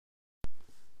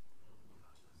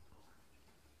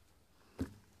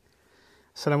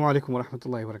السلام عليكم ورحمة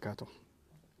الله وبركاته.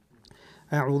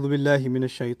 أعوذ بالله من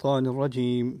الشيطان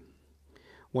الرجيم.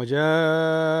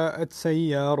 وجاءت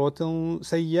سيارة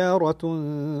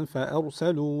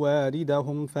فأرسلوا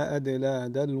واردهم فأدلى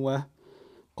دلوه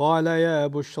قال يا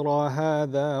بشرى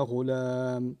هذا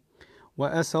غلام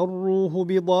وأسروه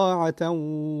بضاعة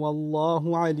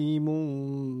والله عليم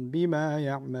بما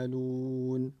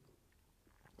يعملون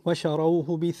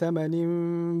وشروه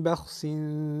بثمن بخس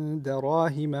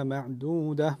دراهم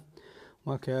معدودة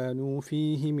وكانوا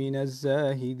فيه من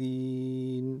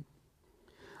الزاهدين.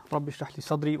 رب اشرح لي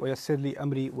صدري ويسر لي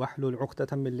أمري واحلل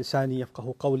عقدة من لساني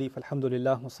يفقه قولي. فالحمد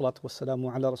لله والصلاة والسلام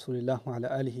على رسول الله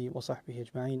وعلى آله وصحبه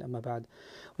أجمعين. أما بعد.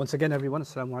 Once again, everyone,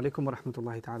 assalamu alaikum wa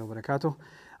rahmatullahi ta'ala wa barakatuh.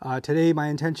 Today my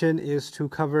intention is to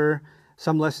cover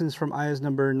some lessons from ayahs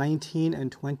number 19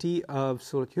 and 20 of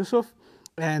Surah Yusuf.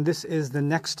 And this is the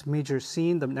next major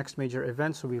scene, the next major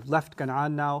event. So we've left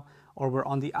Canaan now, or we're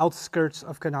on the outskirts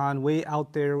of Canaan, way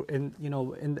out there in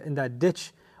that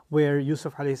ditch where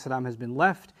Yusuf alayhi salam has been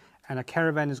left, and a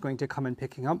caravan is going to come and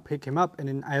pick him up. And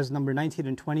in ayahs number 19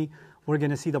 and 20, we're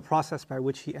going to see the process by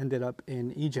which he ended up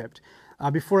in Egypt.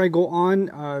 Before I go on,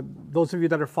 those of you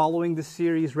that are following this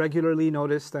series regularly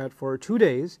notice that for 2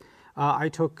 days, I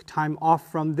took time off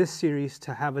from this series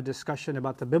to have a discussion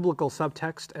about the biblical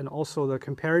subtext and also the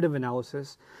comparative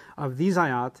analysis of these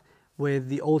ayat with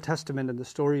the Old Testament and the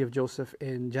story of Joseph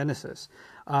in Genesis.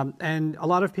 And a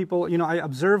lot of people, I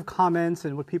observe comments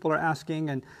and what people are asking,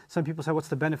 and some people say, what's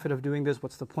the benefit of doing this?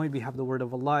 What's the point? We have the word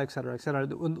of Allah, etc., etc.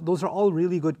 Those are all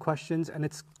really good questions, and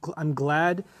I'm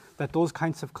glad that those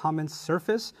kinds of comments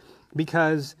surface,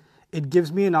 because it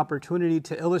gives me an opportunity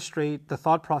to illustrate the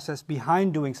thought process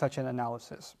behind doing such an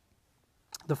analysis.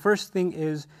 The first thing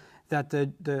is that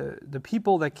the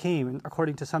people that came,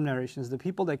 according to some narrations, the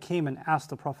people that came and asked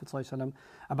the Prophet ﷺ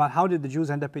about how did the Jews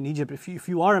end up in Egypt, if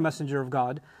you are a messenger of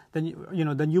God, then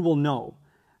you will know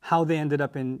how they ended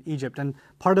up in Egypt. And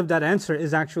part of that answer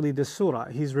is actually this surah.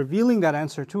 He's revealing that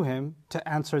answer to him to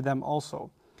answer them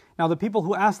also. Now the people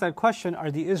who asked that question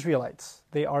are the Israelites.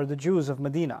 They are the Jews of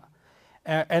Medina.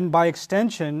 And by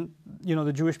extension,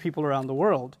 the Jewish people around the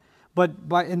world. But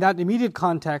in that immediate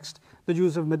context, the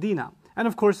Jews of Medina. And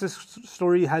of course, this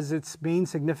story has its main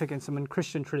significance in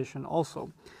Christian tradition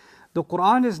also. The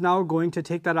Quran is now going to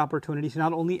take that opportunity to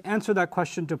not only answer that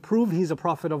question to prove he's a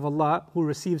prophet of Allah who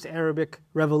receives Arabic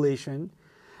revelation,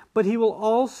 but he will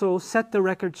also set the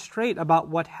record straight about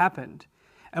what happened.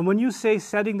 And when you say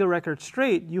setting the record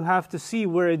straight, you have to see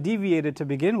where it deviated to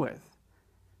begin with.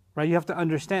 Right? You have to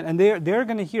understand. And they're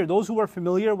going to hear, those who are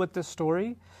familiar with this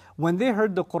story, when they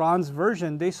heard the Quran's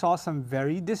version, they saw some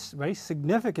very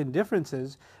significant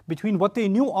differences between what they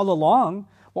knew all along,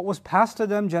 what was passed to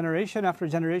them generation after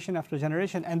generation after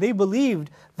generation, and they believed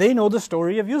they know the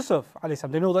story of Yusuf alayhi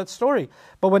salam. They know that story.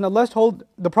 But when Allah told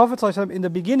the Prophet ﷺ in the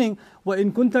beginning,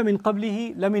 وَإِن كُنْتَ مِن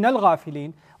قَبْلِهِ لَمِنَ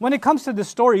الْغَافِلِينَ, when it comes to this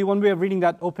story, one way of reading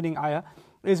that opening ayah,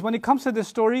 is when it comes to this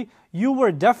story, you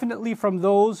were definitely from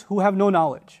those who have no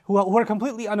knowledge, who are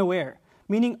completely unaware,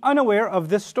 meaning unaware of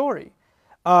this story.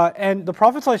 And the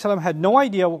Prophet ﷺ had no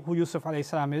idea who Yusuf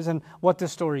ﷺ is and what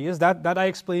this story is. That I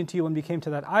explained to you when we came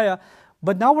to that ayah.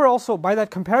 But now we're also, by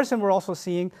that comparison, we're also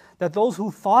seeing that those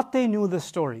who thought they knew the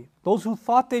story, those who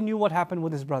thought they knew what happened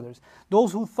with his brothers,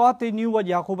 those who thought they knew what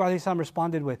Yaqub ﷺ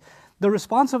responded with, the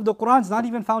response of the Quran is not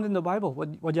even found in the Bible,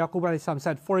 what Yaqub ﷺ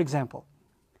said, for example.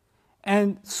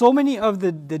 And so many of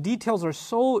the details are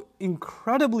so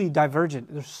incredibly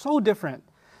divergent, they're so different,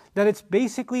 that it's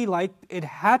basically like it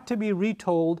had to be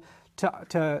retold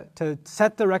to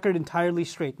set the record entirely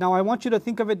straight. Now I want you to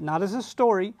think of it not as a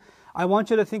story, I want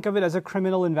you to think of it as a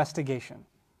criminal investigation.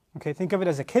 Okay, think of it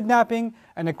as a kidnapping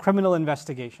and a criminal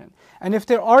investigation. And if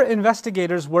there are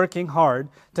investigators working hard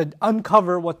to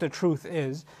uncover what the truth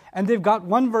is, and they've got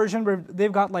one version where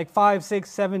they've got like 5, 6,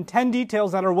 7, 10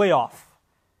 details that are way off.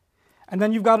 And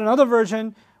then you've got another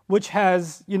version which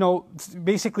has,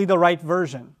 basically the right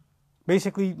version.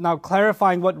 Basically now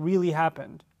clarifying what really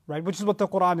happened, right? Which is what the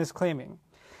Quran is claiming.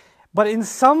 But in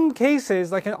some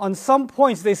cases, like on some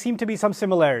points, there seem to be some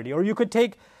similarity. Or you could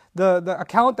take the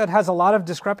account that has a lot of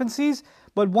discrepancies,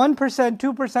 but 1%,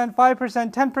 2%,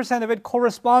 5%, 10% of it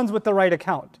corresponds with the right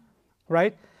account,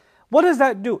 right? What does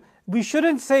that do? We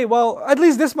shouldn't say, well, at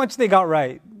least this much they got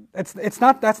right. That's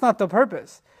not the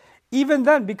purpose. Even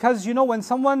then, because when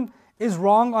someone is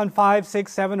wrong on 5,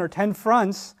 6, 7, or 10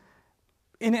 fronts,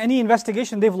 in any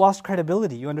investigation, they've lost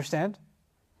credibility, you understand?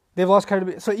 They've lost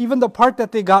credibility. So even the part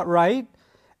that they got right,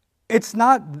 it's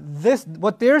not this,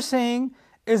 what they're saying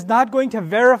is not going to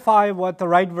verify what the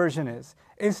right version is.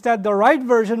 Instead, the right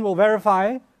version will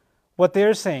verify what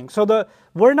they're saying. So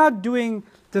we're not doing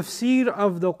tafsir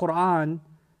of the Quran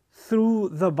through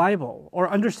the Bible, or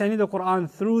understanding the Quran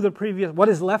through what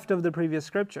is left of the previous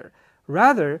scripture.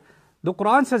 Rather, the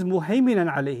Quran says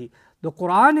muhaiminan alayhi. The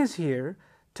Quran is here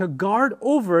to guard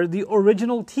over the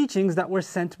original teachings that were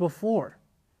sent before.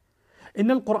 إن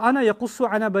القرآن يقص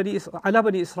على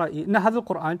بني إسرائيل إن هذا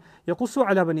القرآن يقص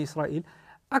على بني إسرائيل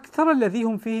أكثر الذي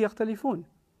هم فيه يختلفون.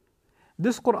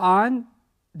 This Quran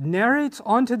narrates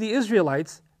onto the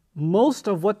Israelites most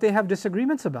of what they have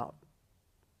disagreements about.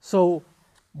 So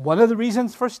one of the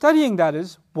reasons for studying that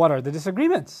is, what are the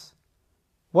disagreements?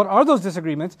 What are those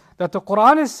disagreements that the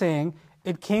Quran is saying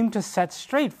it came to set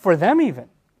straight for them even?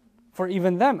 For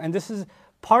even them. And this is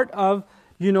part of,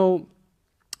 لِأَلَّا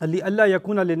يَكُونَ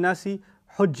لِلنَّاسِ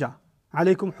حُجَّةً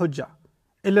عَلَيْكُمْ حُجَّةً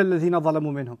إِلَّا الَّذِينَ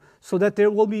ظَلَمُوا مِنْهُمْ. So that there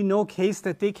will be no case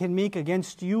that they can make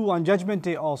against you on Judgment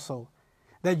Day also.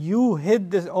 That you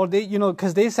hid this, or they,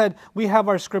 because they said, we have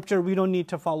our scripture, we don't need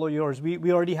to follow yours.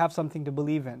 We already have something to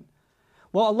believe in.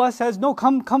 Well, Allah says, no,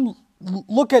 come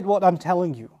look at what I'm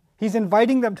telling you. He's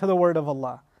inviting them to the word of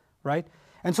Allah, right?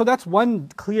 And so that's one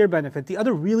clear benefit. The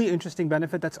other really interesting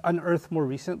benefit that's unearthed more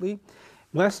recently,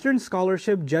 Western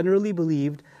scholarship generally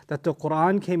believed that the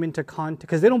Quran came into contact,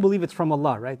 because they don't believe it's from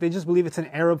Allah, right? They just believe it's an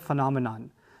Arab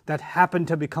phenomenon that happened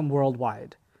to become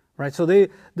worldwide, right? So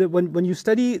when you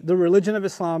study the religion of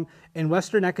Islam in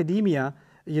Western academia,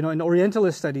 in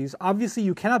Orientalist studies, obviously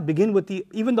you cannot begin with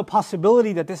even the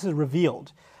possibility that this is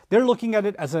revealed. They're looking at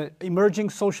it as an emerging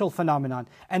social phenomenon,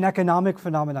 an economic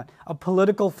phenomenon, a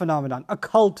political phenomenon, a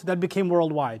cult that became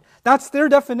worldwide. That's their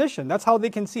definition. That's how they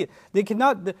can see it. They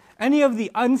cannot, any of the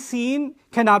unseen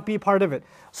cannot be part of it.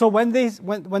 So when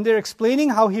they're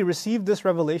explaining how he received this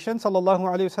revelation, sallallahu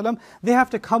alaihi wasallam, they have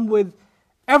to come with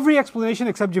every explanation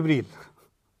except Jibreel.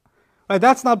 Right,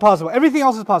 that's not possible. Everything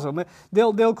else is possible.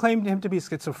 They'll claim him to be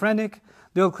schizophrenic.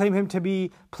 They'll claim him to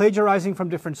be plagiarizing from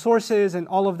different sources and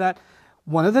all of that.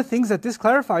 One of the things that this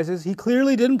clarifies is he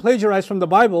clearly didn't plagiarize from the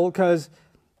Bible, because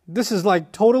this is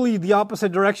like totally the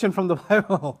opposite direction from the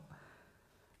Bible.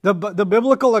 The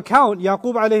biblical account,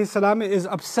 Yaqub alayhi salam is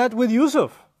upset with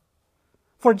Yusuf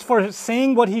for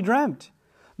saying what he dreamt.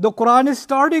 The Quran is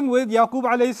starting with Yaqub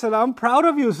alayhi salam proud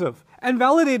of Yusuf and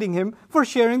validating him for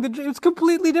sharing the dream. It's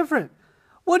completely different.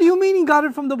 What do you mean he got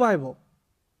it from the Bible?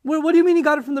 What do you mean he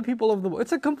got it from the people of the book?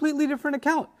 It's a completely different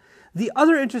account. The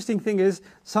other interesting thing is,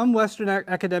 some Western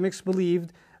academics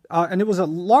believed, and it was a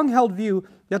long-held view,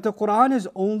 that the Quran is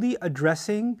only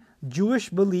addressing Jewish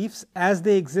beliefs as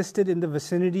they existed in the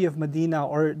vicinity of Medina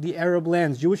or the Arab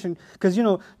lands. Because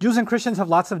Jews and Christians have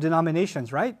lots of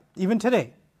denominations, right? Even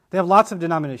today, they have lots of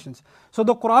denominations. So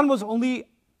the Quran was only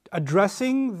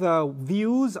addressing the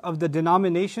views of the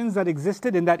denominations that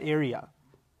existed in that area.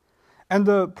 And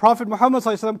the Prophet Muhammad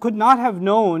ﷺ could not have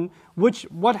known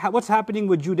what's happening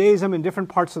with Judaism in different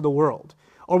parts of the world,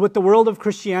 or with the world of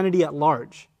Christianity at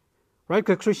large, right?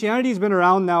 Because Christianity has been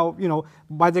around now,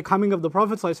 by the coming of the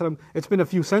Prophet ﷺ, it's been a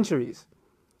few centuries.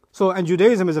 So, and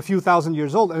Judaism is a few thousand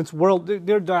years old, and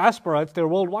they're diaspora, they're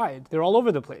worldwide, they're all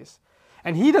over the place.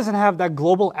 And he doesn't have that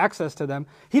global access to them.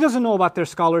 He doesn't know about their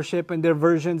scholarship and their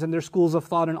versions and their schools of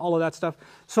thought and all of that stuff.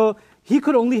 So he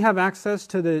could only have access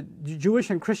to the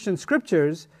Jewish and Christian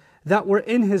scriptures that were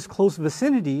in his close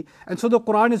vicinity. And so the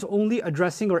Quran is only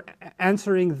addressing or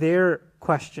answering their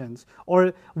questions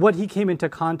or what he came into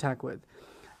contact with.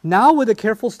 Now, with a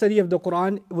careful study of the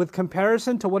Quran, with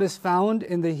comparison to what is found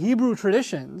in the Hebrew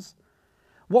traditions,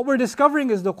 what we're discovering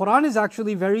is the Quran is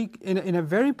actually in a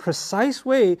very precise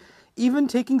way, even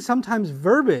taking sometimes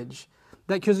verbiage,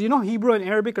 because Hebrew and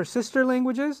Arabic are sister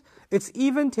languages. It's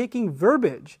even taking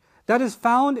verbiage that is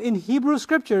found in Hebrew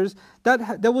scriptures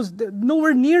that was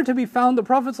nowhere near to be found the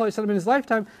Prophet ﷺ in his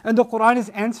lifetime, and the Quran is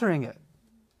answering it.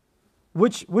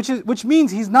 Which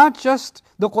means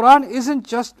the Quran isn't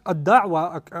just a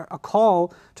da'wah, a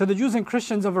call to the Jews and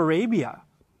Christians of Arabia.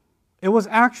 It was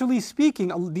actually speaking.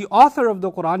 The author of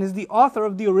the Quran is the author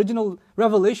of the original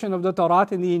revelation of the Torah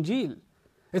and the Injil.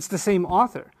 It's the same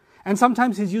author. And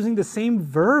sometimes he's using the same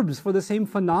verbs for the same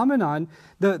phenomenon,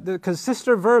 because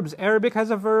sister verbs, Arabic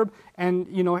has a verb and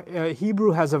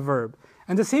Hebrew has a verb.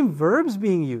 And the same verbs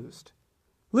being used.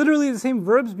 Literally the same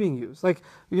verbs being used. Like,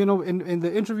 in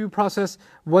the interview process,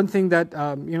 one thing that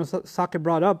Saqib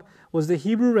brought up was the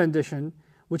Hebrew rendition,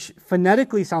 which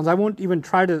phonetically sounds, I won't even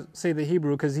try to say the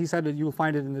Hebrew, because he said that you'll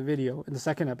find it in the video, in the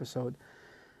second episode.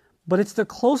 But it's the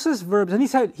closest verbs.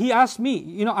 And he asked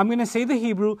me, I'm going to say the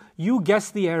Hebrew, you guess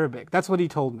the Arabic. That's what he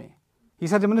told me. He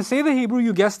said, I'm going to say the Hebrew,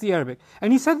 you guess the Arabic.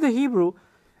 And he said the Hebrew,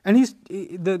 and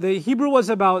the Hebrew was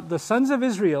about the sons of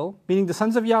Israel, meaning the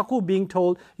sons of Yaqub, being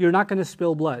told, you're not going to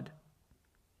spill blood.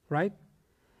 right?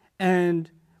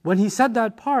 And when he said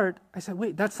that part, I said,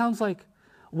 wait, that sounds like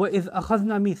وَإِذْ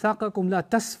أَخَذْنَا مِيثَاقَكُمْ لَا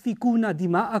تَسْفِكُونَ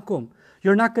دِمَاءَكُمْ.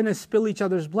 You're not going to spill each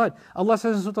other's blood. Allah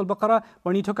says in Surah Al-Baqarah,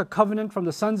 when He took a covenant from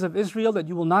the sons of Israel that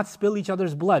you will not spill each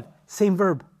other's blood. Same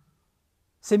verb.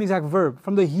 Same exact verb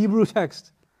from the Hebrew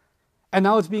text. And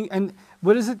now it's being, and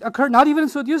where does it occur? Not even in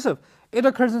Surah Yusuf. It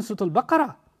occurs in Surah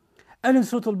Al-Baqarah. And in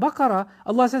Surah Al-Baqarah,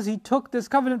 Allah says He took this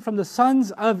covenant from the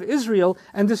sons of Israel,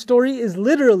 and this story is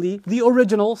literally the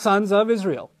original sons of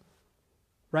Israel.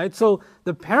 Right? So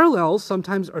the parallels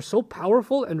sometimes are so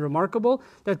powerful and remarkable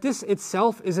that this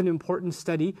itself is an important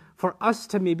study for us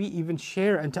to maybe even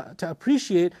share and to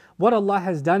appreciate what Allah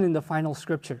has done in the final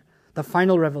scripture, the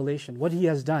final revelation, what He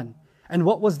has done, and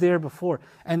what was there before.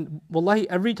 And wallahi,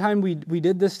 every time we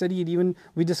did this study, and even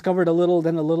we discovered a little,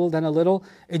 then a little, then a little,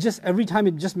 it just, every time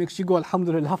it just makes you go,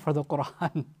 Alhamdulillah for the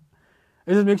Quran.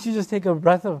 It just makes you just take a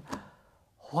breath of,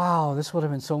 wow, this would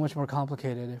have been so much more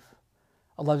complicated if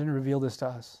Allah didn't reveal this to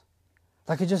us.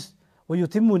 Like it just,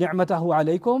 وَيُتِمُّ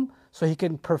نِعْمَتَهُ عَلَيْكُمْ, so He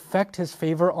can perfect His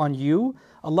favor on you.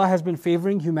 Allah has been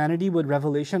favoring humanity with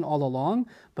revelation all along,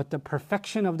 but the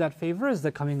perfection of that favor is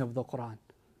the coming of the Quran.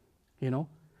 You know,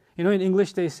 in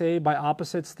English they say by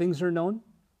opposites things are known.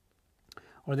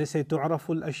 Or they say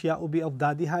تُعْرَفُ الْأَشْيَاءُ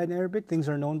بِأَضْدَادِهَا in Arabic. Things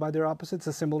are known by their opposites,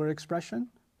 a similar expression,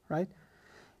 right?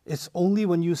 It's only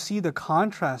when you see the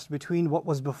contrast between what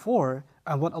was before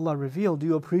and what Allah revealed, do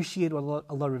you appreciate what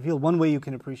Allah revealed. One way you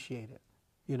can appreciate it,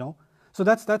 you know. So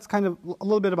that's kind of a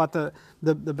little bit about the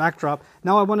backdrop.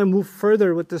 Now I want to move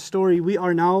further with the story. We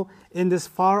are now in this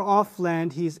far off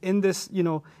land. He's in this,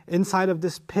 inside of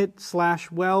this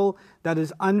pit/well that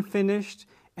is unfinished.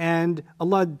 And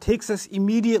Allah takes us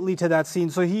immediately to that scene.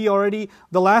 So the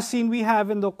last scene we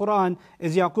have in the Quran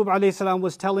is Yaqub alayhi salam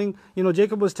was telling,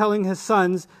 Jacob was telling his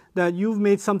sons that you've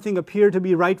made something appear to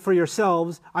be right for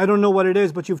yourselves. I don't know what it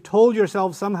is, but you've told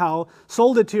yourselves somehow,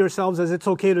 sold it to yourselves as it's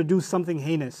okay to do something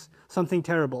heinous, something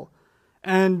terrible.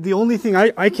 And the only thing,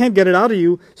 I can't get it out of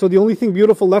you, so the only thing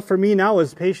beautiful left for me now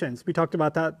is patience. We talked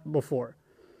about that before.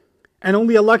 And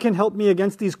only Allah can help me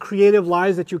against these creative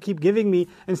lies that you keep giving me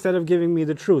instead of giving me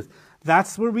the truth.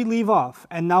 That's where we leave off.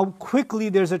 And now quickly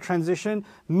there's a transition.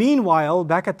 Meanwhile,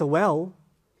 back at the well,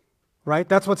 right?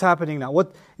 That's what's happening now.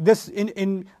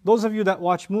 In those of you that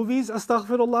watch movies,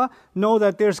 astaghfirullah, know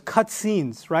that there's cut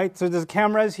scenes, right? So the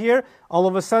camera is here, all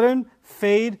of a sudden,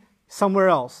 fade somewhere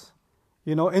else.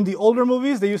 In the older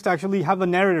movies, they used to actually have a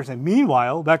narrator say,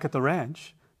 meanwhile, back at the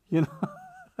ranch,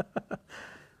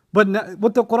 But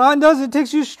what the Quran does, it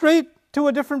takes you straight to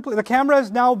a different place. The camera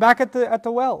is now back at the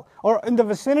well, or in the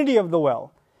vicinity of the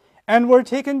well, and we're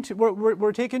taken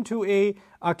to a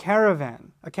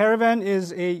caravan. A caravan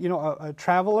is a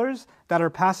travelers that are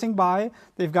passing by.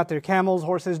 They've got their camels,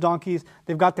 horses, donkeys.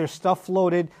 They've got their stuff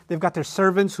loaded. They've got their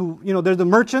servants who they're the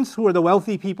merchants who are the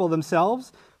wealthy people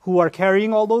themselves who are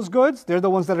carrying all those goods. They're the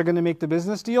ones that are going to make the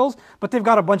business deals. But they've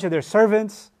got a bunch of their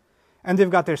servants. And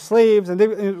they've got their slaves,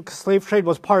 and slave trade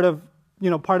was part of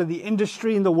the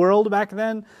industry in the world back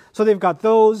then. So they've got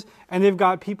those, and they've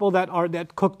got people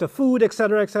that cook the food,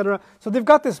 etc., etc. So they've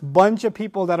got this bunch of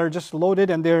people that are just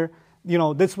loaded, and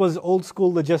this was old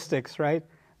school logistics, right?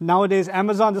 Nowadays,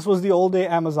 Amazon, this was the old day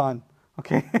Amazon,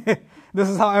 okay? This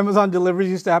is how Amazon deliveries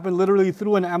used to happen, literally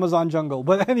through an Amazon jungle.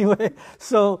 But anyway,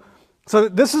 so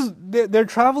they're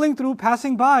traveling through,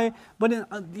 passing by, but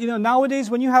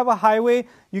nowadays when you have a highway,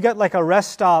 you get like a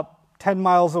rest stop 10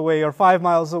 miles away or 5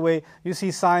 miles away. You see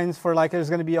signs for like there's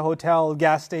going to be a hotel,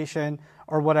 gas station,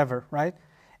 or whatever, right?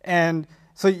 And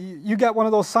so you get one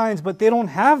of those signs, but they don't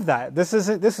have that. This is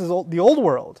the old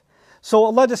world. So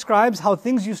Allah describes how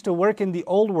things used to work in the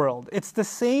old world. It's the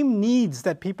same needs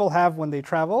that people have when they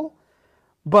travel,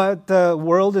 but the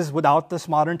world is without this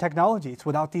modern technology. It's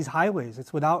without these highways.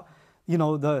 It's without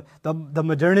the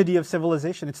modernity of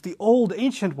civilization. It's the old,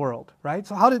 ancient world, right?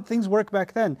 So how did things work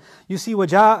back then? You see,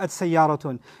 وَجَاءَتْ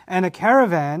سَيَّارَةٌ, and a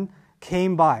caravan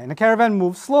came by. And a caravan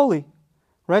moves slowly,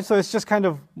 right? So it's just kind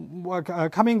of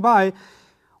coming by.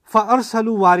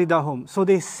 فَأَرْسَلُوا وَارِدَهُمْ, so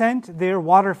they sent their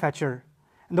water fetcher.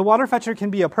 And the water fetcher can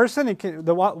be a person.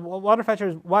 The water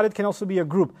fetcher, warid, can also be a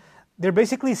group. They're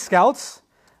basically scouts.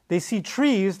 They see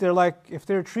trees. They're like, if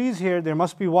there are trees here, there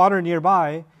must be water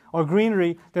nearby, or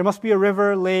greenery. There must be a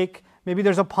river, lake, maybe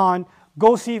there's a pond.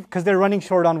 Go see, because they're running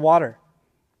short on water.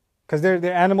 Because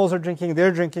their animals are drinking,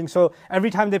 they're drinking. So every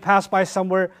time they pass by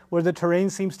somewhere where the terrain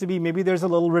seems to be, maybe there's a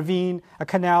little ravine, a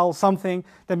canal, something,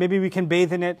 that maybe we can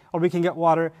bathe in it, or we can get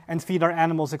water and feed our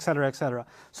animals, etc., etc.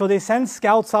 So they send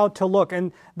scouts out to look.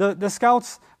 And the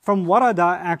scouts from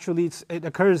Warada, actually, it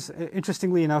occurs,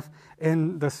 interestingly enough,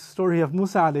 in the story of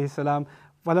Musa alayhi salam,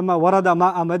 فَلَمَّا وَرَدَ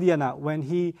مَاءَ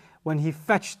مَدْيَنَ, when he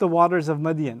fetched the waters of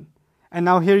Madian. And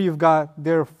now here you've got,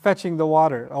 they're fetching the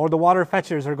water, or the water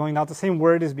fetchers are going out. The same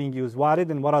word is being used, warid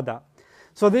and warada.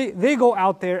 So they go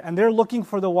out there and they're looking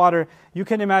for the water. You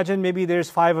can imagine maybe there's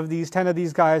 5 of these, 10 of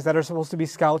these guys that are supposed to be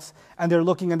scouts, and they're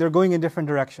looking and they're going in different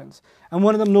directions. And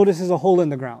one of them notices a hole in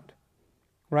the ground,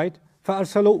 right?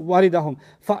 فَأَرْسَلُوا وَارِدَهُمْ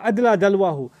فَأَدْلَى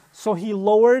دَلْوَهُ. So he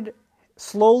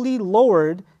slowly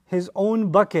lowered his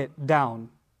own bucket down.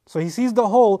 So he sees the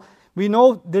hole. We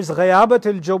know there's ghayabat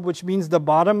al-jub, which means the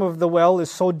bottom of the well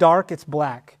is so dark it's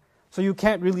black. So you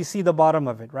can't really see the bottom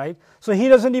of it, right? So he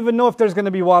doesn't even know if there's going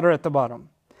to be water at the bottom.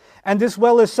 And this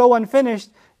well is so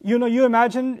unfinished. You know, you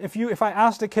imagine if I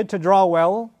asked a kid to draw a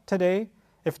well today,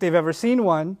 if they've ever seen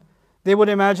one, they would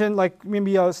imagine like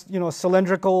maybe a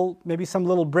cylindrical, maybe some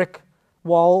little brick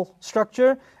wall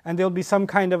structure, and there'll be some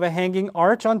kind of a hanging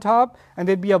arch on top, and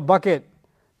there'd be a bucket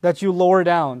that you lower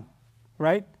down,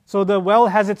 right? So the well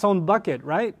has its own bucket,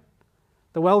 right?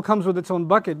 The well comes with its own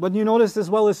bucket. But you notice this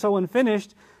well is so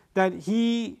unfinished that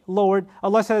he lowered,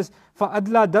 Allah says,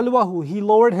 فَأَدْلَى دَلْوَهُ, he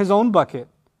lowered his own bucket.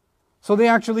 So they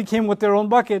actually came with their own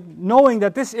bucket, knowing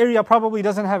that this area probably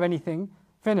doesn't have anything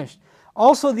finished.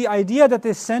 Also, the idea that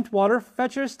they sent water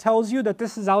fetchers tells you that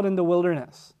this is out in the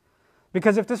wilderness.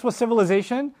 Because if this was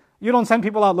civilization, you don't send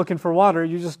people out looking for water,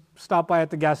 you just stop by at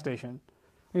the gas station.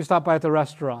 You stop by at the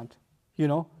restaurant,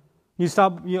 You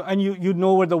stop, and you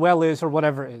know where the well is or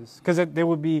whatever it is. Because there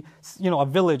would be, a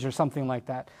village or something like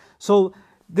that. So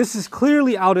this is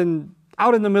clearly out in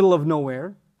the middle of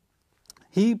nowhere.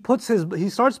 He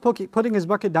starts putting his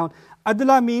bucket down.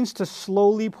 Adla means to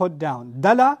slowly put down.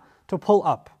 Dala, to pull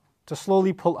up, to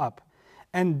slowly pull up.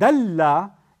 And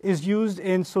dalla is used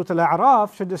in Surah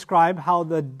Al-A'raf to describe how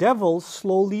the devil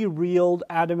slowly reeled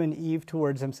Adam and Eve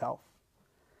towards himself.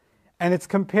 And it's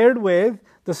compared with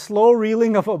the slow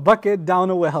reeling of a bucket down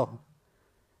a well.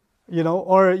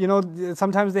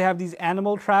 Sometimes they have these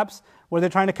animal traps where they're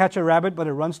trying to catch a rabbit but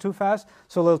it runs too fast.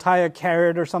 So they'll tie a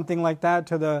carrot or something like that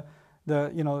to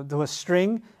to a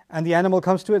string, and the animal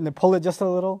comes to it and they pull it just a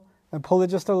little, and pull it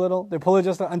just a little, they pull it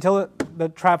just until the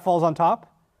trap falls on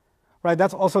top. Right?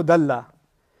 That's also dalla.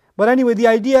 But anyway, the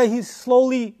idea, he's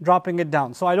slowly dropping it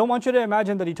down. So I don't want you to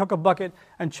imagine that he took a bucket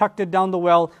and chucked it down the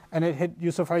well and it hit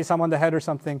Yusuf alayhi salam on the head or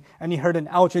something, and he heard an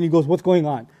ouch and he goes, what's going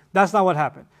on? That's not what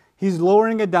happened. He's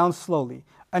lowering it down slowly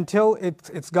until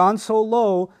it's gone so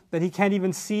low that he can't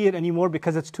even see it anymore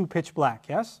because it's too pitch black,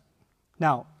 yes?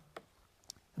 Now,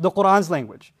 the Quran's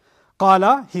language.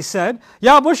 Qala, he said,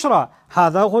 Ya Bushra,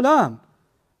 hadha ghulam.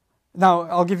 Now,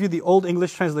 I'll give you the old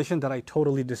English translation that I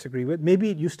totally disagree with. Maybe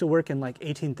it used to work in like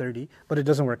 1830, but it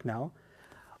doesn't work now.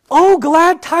 Oh,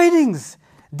 glad tidings!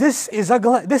 This is a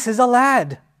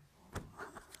lad.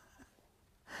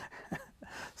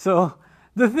 So,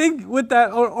 the thing with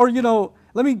that,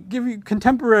 let me give you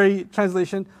contemporary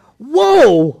translation.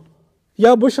 Whoa!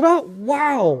 Ya Bushra,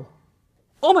 wow!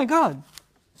 Oh my God!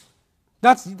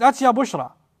 That's Ya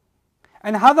Bushra.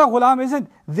 And hadha ghulam isn't,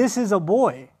 this is a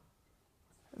boy.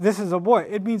 This is a boy.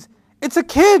 It means, it's a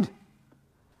kid.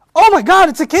 Oh my God,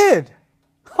 it's a kid.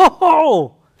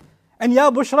 Oh! And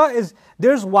Ya Bushra is,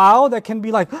 there's wow that can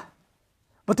be like,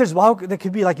 but there's wow that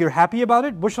could be like you're happy about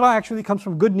it. Bushra actually comes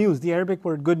from good news, the Arabic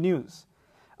word good news.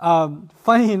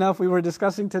 Funny enough, we were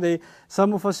discussing today,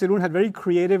 some Mufassirun had very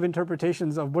creative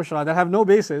interpretations of Bushra that have no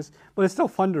basis, but it's still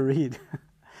fun to read.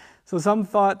 So some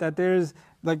thought that there's,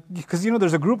 because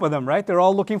there's a group of them, right? They're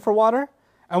all looking for water.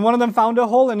 And one of them found a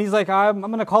hole, and he's like, I'm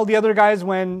going to call the other guys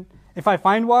if I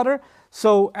find water.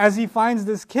 So as he finds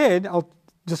this kid, I'll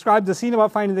describe the scene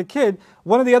about finding the kid.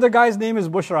 One of the other guys' name is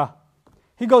Bushra.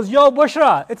 He goes, yo,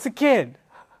 Bushra, it's a kid.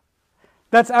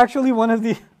 That's actually one of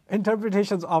the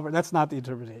interpretations offered. That's not the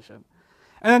interpretation.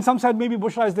 And then some said maybe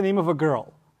Bushra is the name of a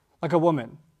girl, like a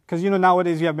woman. Because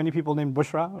nowadays you have many people named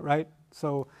Bushra, right?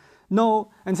 So,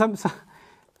 no. And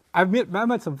I've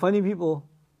met some funny people.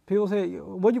 People say,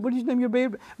 what did you name your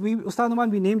baby? Ustad Nouman,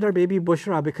 we named our baby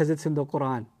Bushra because it's in the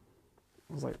Quran.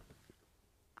 I was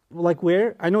like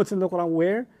where? I know it's in the Quran.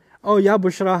 Where? Oh, Ya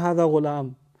Bushra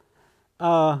hadha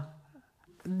ghulam.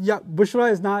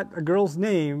 Bushra is not a girl's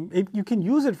name. You can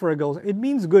use it for a girl. It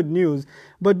means good news.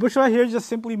 But Bushra here just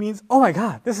simply means, oh my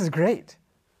God, this is great.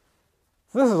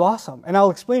 This is awesome. And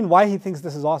I'll explain why he thinks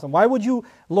this is awesome. Why would you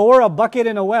lower a bucket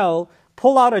in a well,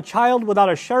 pull out a child without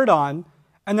a shirt on,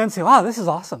 and then say, wow, this is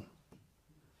awesome.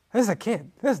 This is a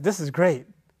kid. This is great.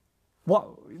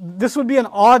 This would be an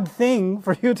odd thing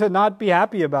for you to not be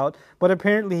happy about, but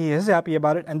apparently he is happy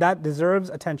about it, and that deserves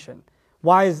attention.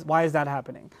 Why is that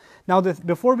happening? Now,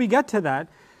 before we get to that,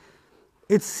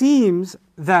 it seems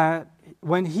that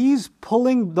when he's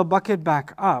pulling the bucket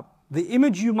back up, the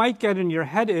image you might get in your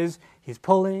head is he's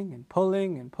pulling and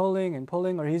pulling and pulling and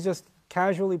pulling, or he's just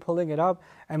casually pulling it up,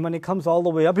 and when it comes all the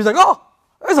way up, he's like, oh,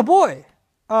 there's a boy.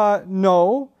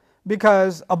 No,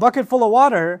 because a bucket full of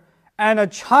water and a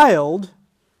child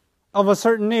of a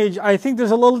certain age, I think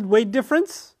there's a little weight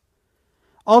difference.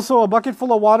 Also, a bucket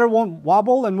full of water won't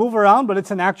wobble and move around, but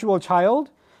it's an actual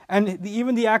child. And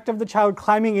even the act of the child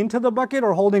climbing into the bucket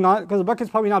or holding on, because the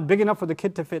bucket's probably not big enough for the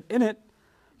kid to fit in it,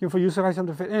 for Yusuf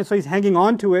to fit in it, so he's hanging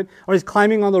on to it, or he's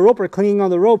climbing on the rope or clinging on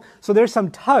the rope. So there's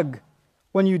some tug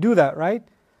when you do that, right?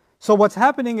 So what's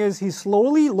happening is he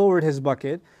slowly lowered his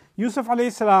bucket. Yusuf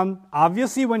alayhi salam,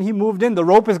 obviously when he moved in, the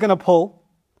rope is going to pull.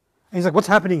 And he's like, what's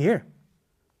happening here?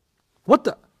 What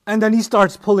the? And then he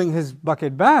starts pulling his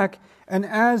bucket back. And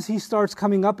as he starts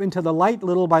coming up into the light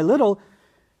little by little,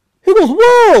 he goes,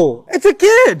 whoa, it's a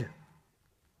kid.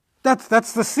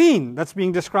 That's the scene that's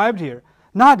being described here.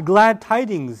 Not glad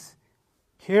tidings.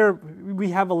 Here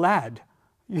we have a lad.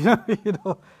 You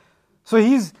know. So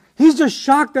he's just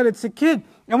shocked that it's a kid.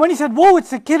 And when he said, whoa,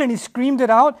 it's a kid, and he screamed it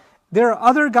out, there are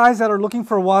other guys that are looking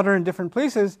for water in different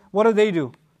places. What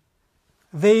do?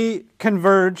 They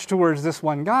converge towards this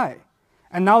one guy.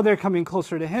 And now they're coming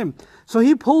closer to him. So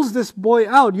he pulls this boy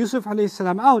out, Yusuf alayhi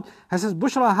salam out, and says,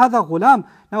 Bushra hadha ghulam.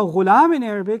 Now ghulam in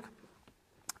Arabic,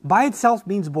 by itself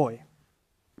means boy.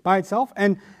 By itself.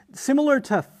 And similar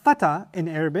to fata in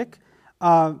Arabic,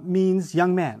 means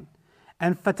young man.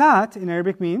 And fatat in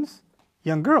Arabic means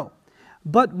young girl.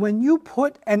 But when you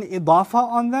put an idafa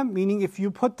on them, meaning if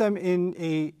you put them in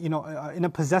a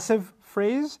possessive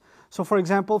phrase, so for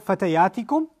example,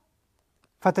 fatayatikum,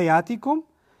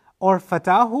 or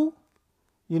fatahu,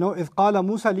 إِذْ قَالَ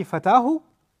مُوسَى لِفَتَاهُ,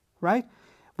 right?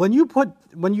 When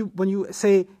you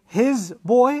say his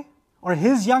boy, or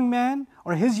his young man,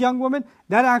 or his young woman,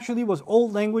 that actually was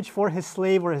old language for his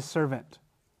slave or his servant.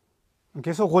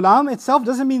 Okay, so ghulam itself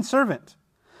doesn't mean servant.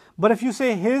 But if you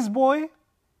say his boy,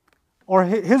 or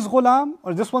his ghulam,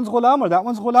 or this one's ghulam, or that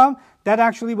one's ghulam, that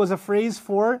actually was a phrase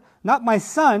for not my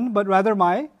son, but rather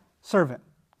my servant.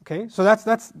 Okay, so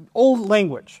that's old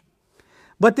language.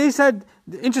 But they said,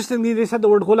 interestingly, they said the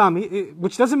word ghulam,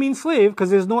 which doesn't mean slave, because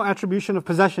there's no attribution of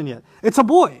possession yet. It's a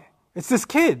boy. It's this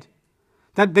kid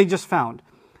that they just found.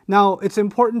 Now, it's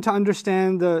important to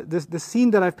understand the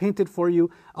scene that I've painted for you.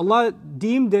 Allah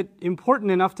deemed it important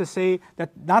enough to say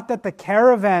that not that the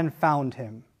caravan found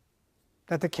him,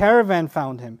 that the caravan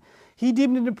found him. He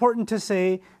deemed it important to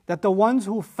say that the ones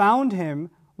who found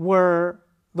him were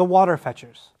the water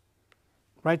fetchers.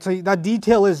 Right? So that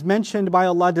detail is mentioned by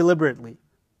Allah deliberately.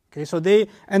 Okay, so they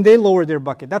lowered their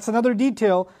bucket. That's another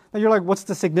detail that you're like, what's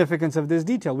the significance of this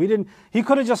detail? He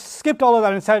could have just skipped all of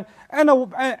that and said, and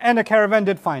a caravan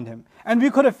did find him. And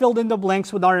we could have filled in the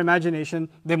blanks with our imagination.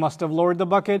 They must have lowered the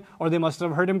bucket, or they must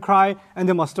have heard him cry, and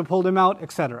they must have pulled him out,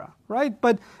 etc. Right?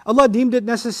 But Allah deemed it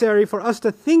necessary for us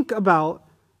to think about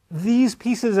these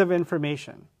pieces of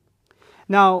information.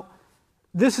 Now,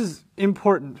 this is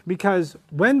important because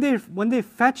when they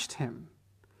fetched him,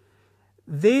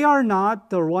 they are not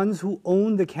the ones who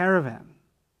own the caravan.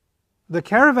 The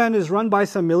caravan is run by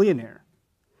some millionaire.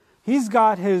 He's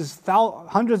got his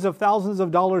hundreds of thousands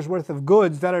of dollars worth of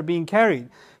goods that are being carried.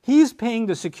 He's paying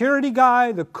the security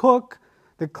guy, the cook,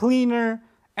 the cleaner,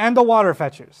 and the water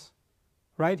fetchers.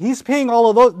 Right? He's paying all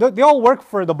of those. They all work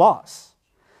for the boss.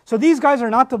 So these guys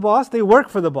are not the boss, they work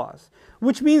for the boss.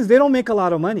 Which means they don't make a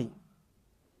lot of money.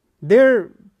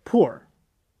 They're poor.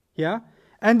 Yeah?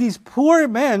 And these poor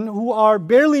men who are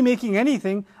barely making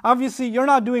anything, obviously you're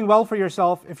not doing well for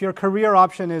yourself if your career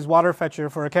option is water fetcher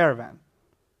for a caravan.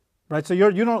 Right? So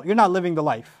you're not living the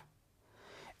life.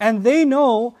 And they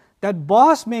know that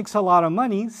boss makes a lot of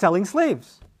money selling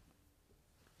slaves.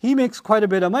 He makes quite a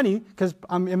bit of money because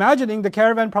I'm imagining the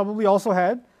caravan probably also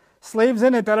had slaves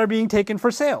in it that are being taken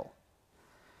for sale.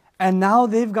 And now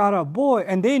they've got a boy,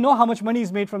 and they know how much money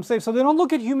is made from slaves. So they don't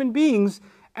look at human beings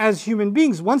as human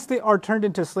beings. Once they are turned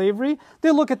into slavery,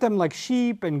 they look at them like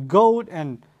sheep and goat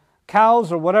and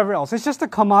cows or whatever else. It's just a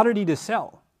commodity to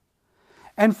sell.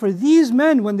 And for these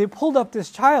men, when they pulled up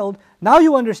this child, now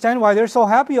you understand why they're so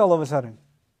happy all of a sudden.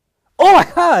 Oh my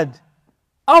God,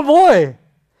 a boy.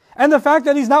 And the fact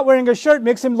that he's not wearing a shirt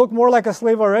makes him look more like a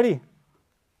slave already.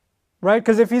 Right?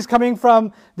 Because if he's coming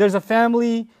from, there's a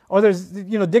family, or there's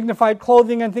dignified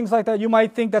clothing and things like that, you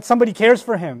might think that somebody cares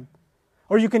for him.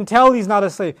 Or you can tell he's not a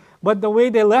slave. But the way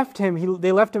they left him,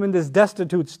 they left him in this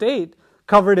destitute state,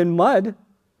 covered in mud.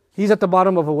 He's at the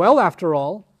bottom of a well after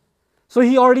all. So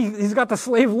he's got the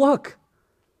slave look.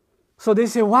 So they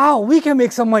say, wow, we can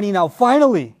make some money now,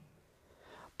 finally.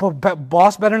 But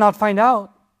boss better not find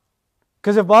out.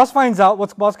 Because if boss finds out,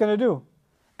 what's boss going to do?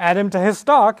 add him to his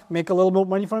stock, make a little bit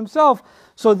money for himself.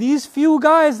 So these few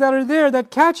guys that are there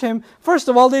that catch him, first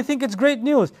of all, they think it's great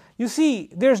news. You see,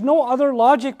 there's no other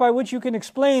logic by which you can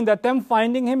explain that them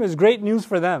finding him is great news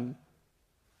for them.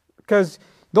 Because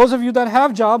those of you that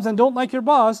have jobs and don't like your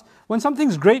boss, when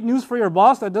something's great news for your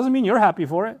boss, that doesn't mean you're happy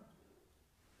for it.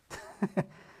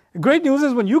 Great news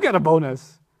is when you get a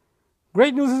bonus.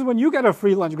 Great news is when you get a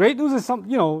free lunch. Great news is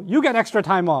you get extra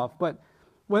time off. But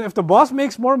if the boss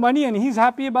makes more money and he's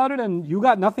happy about it and you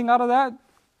got nothing out of that,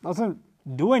 doesn't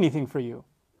do anything for you.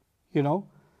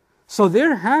 So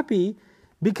they're happy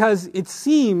because it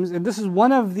seems, and this is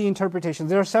one of the interpretations,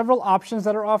 there are several options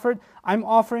that are offered. I'm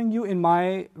offering you in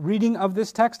my reading of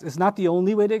this text. It's not the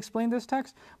only way to explain this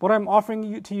text. What I'm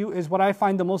offering to you is what I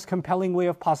find the most compelling way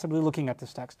of possibly looking at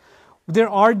this text. There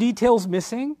are details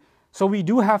missing, so we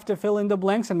do have to fill in the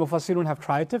blanks, and Mufassirun have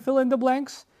tried to fill in the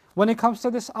blanks when it comes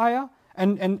to this ayah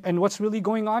and what's really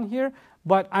going on here.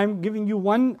 But I'm giving you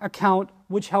one account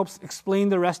which helps explain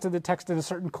the rest of the text in a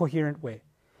certain coherent way.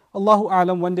 Allahu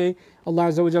A'lam, one day Allah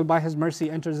Azza wa Jal by His mercy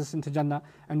enters us into Jannah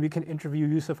and we can interview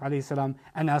Yusuf alayhi salam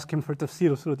and ask him for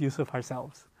tafsir of Surah Yusuf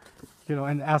ourselves.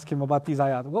 And ask him about these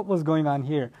ayat. What was going on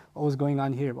here? What was going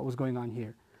on here? What was going on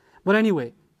here? But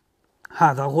anyway,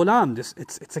 هذا غلام,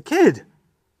 it's a kid.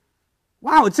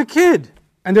 Wow, it's a kid.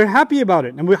 And they're happy about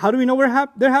it. And how do we know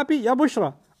they're happy? Ya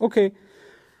bushra. Okay.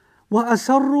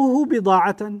 وَأَسَرُّهُ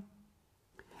بِضَاعَةً.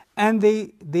 And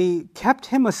they kept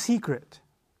him a secret.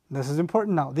 This is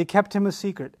important now. They kept him a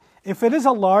secret. If it is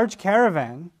a large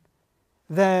caravan,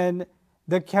 then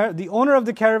the owner of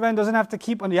the caravan doesn't have to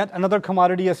keep yet another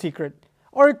commodity a secret.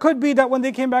 Or it could be that when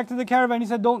they came back to the caravan, he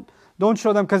said, don't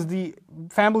show them because the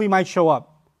family might show up.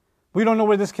 We don't know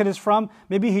where this kid is from.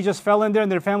 Maybe he just fell in there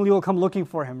and their family will come looking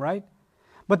for him, right?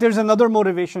 But there's another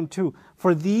motivation too.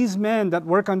 For these men that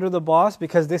work under the boss,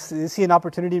 because they see an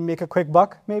opportunity to make a quick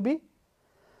buck, maybe.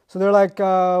 So they're like,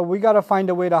 we got to find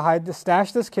a way to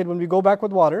stash this kid when we go back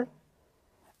with water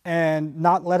and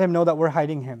not let him know that we're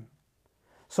hiding him.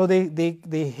 So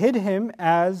they hid him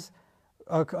as,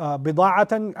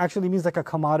 bida'atan actually means like a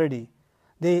commodity.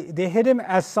 They hid him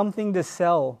as something to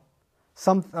sell,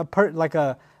 like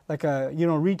a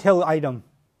retail item.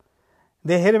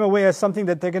 They hid him away as something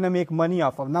that they're going to make money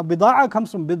off of. Now bid'a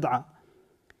comes from bid'a.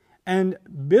 And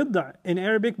bid'a in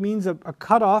Arabic means a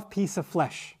cut off piece of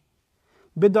flesh.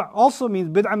 Bid'a also means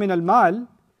bid'a min al-mal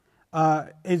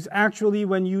is actually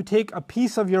when you take a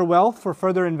piece of your wealth for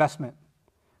further investment.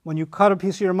 When you cut a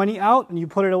piece of your money out and you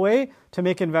put it away to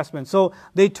make investment. So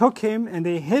they took him and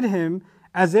they hid him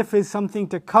as if it's something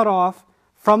to cut off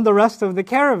from the rest of the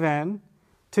caravan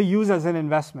to use as an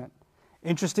investment.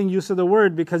 Interesting use of the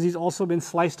word because he's also been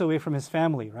sliced away from his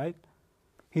family, right?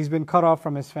 He's been cut off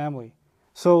from his family.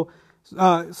 So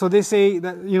they say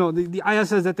that, the ayah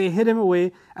says that they hid him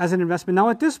away as an investment. Now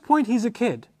at this point he's a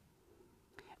kid.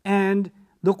 And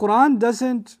the Quran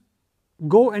doesn't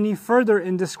go any further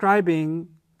in describing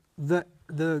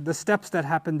the steps that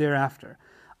happened thereafter.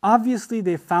 Obviously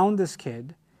they found this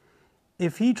kid.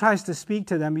 If he tries to speak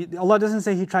to them, Allah doesn't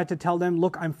say he tried to tell them,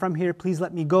 look, I'm from here, please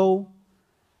let me go.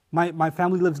 My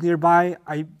family lives nearby,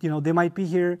 they might be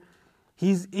here.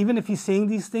 Even if he's saying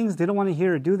these things, they don't want to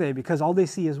hear it, do they? Because all they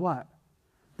see is what?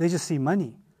 They just see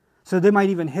money. So they might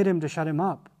even hit him to shut him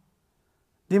up.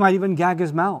 They might even gag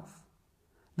his mouth.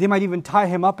 They might even tie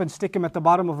him up and stick him at the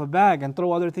bottom of a bag and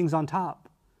throw other things on top.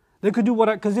 They could do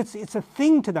because it's a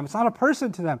thing to them. It's not a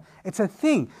person to them. It's a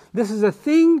thing. This is a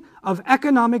thing of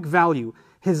economic value.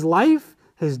 His life,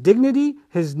 his dignity,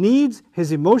 his needs,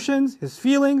 his emotions, his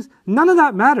feelings, none of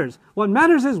that matters. What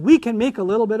matters is we can make a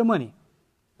little bit of money.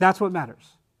 That's what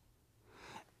matters.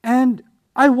 And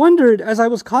I wondered as I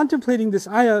was contemplating this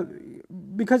ayah,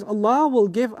 because Allah will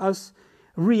give us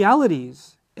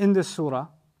realities in this surah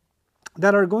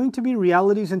that are going to be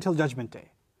realities until Judgment Day.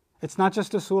 It's not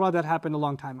just a surah that happened a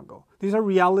long time ago. These are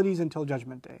realities until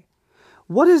Judgment Day.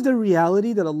 What is the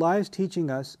reality that Allah is teaching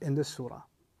us in this surah?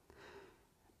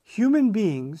 Human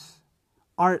beings,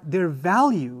 their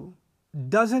value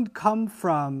doesn't come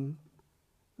from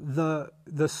the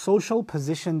social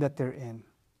position that they're in.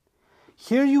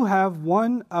 Here you have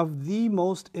one of the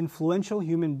most influential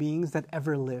human beings that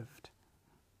ever lived.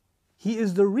 He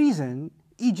is the reason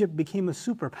Egypt became a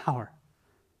superpower.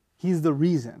 He's the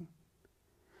reason.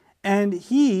 And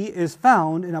he is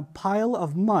found in a pile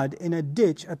of mud in a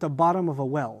ditch at the bottom of a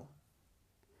well.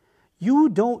 You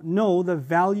don't know the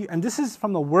value, and this is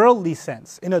from the worldly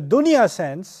sense. In a dunya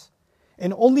sense,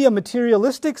 in only a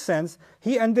materialistic sense,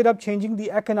 he ended up changing the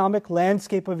economic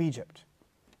landscape of Egypt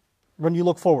when you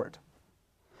look forward.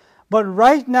 But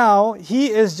right now,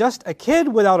 he is just a kid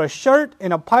without a shirt,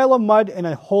 in a pile of mud, in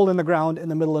a hole in the ground in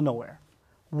the middle of nowhere.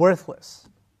 Worthless.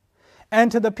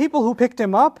 And to the people who picked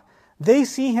him up, they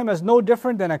see him as no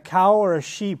different than a cow or a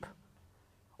sheep,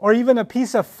 or even a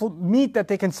piece of meat that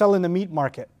they can sell in the meat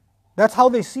market. That's how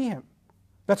they see him.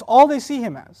 That's all they see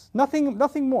him as.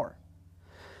 Nothing more.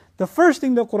 The first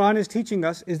thing the Quran is teaching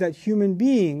us is that human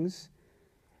beings,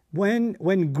 when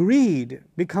greed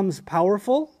becomes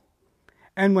powerful,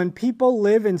 and when people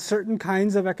live in certain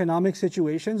kinds of economic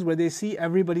situations where they see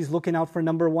everybody's looking out for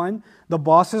number one, the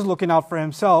boss is looking out for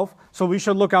himself, so we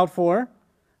should look out for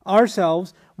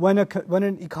ourselves. When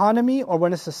an economy or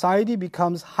when a society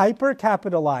becomes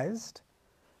hyper-capitalized,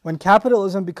 when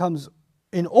capitalism becomes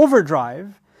in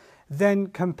overdrive, then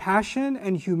compassion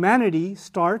and humanity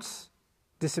starts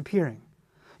disappearing.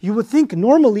 You would think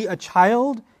normally a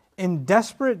child in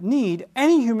desperate need,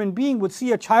 any human being would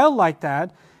see a child like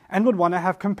that and would want to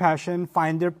have compassion,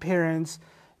 find their parents.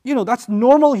 That's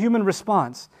normal human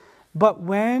response. But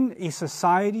when a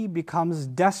society becomes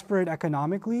desperate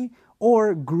economically,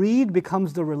 or greed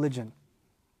becomes the religion,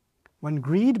 when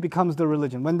greed becomes the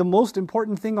religion, when the most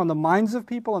important thing on the minds of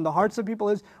people and the hearts of people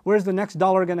is, where's the next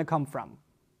dollar going to come from?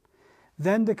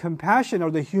 Then the compassion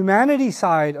or the humanity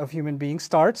side of human beings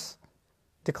starts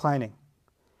declining.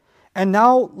 And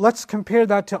now let's compare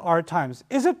that to our times.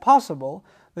 Is it possible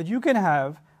that you can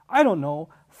have,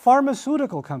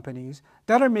 pharmaceutical companies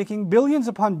that are making billions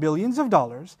upon billions of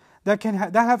dollars that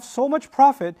have so much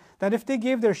profit that if they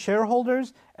gave their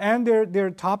shareholders and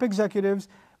their top executives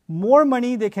more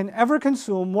money they can ever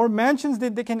consume, more mansions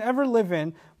that they can ever live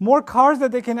in, more cars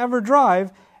that they can ever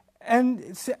drive,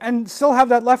 and still have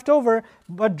that left over,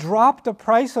 but drop the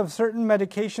price of certain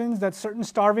medications that certain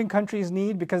starving countries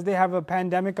need because they have a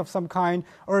pandemic of some kind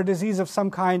or a disease of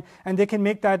some kind, and they can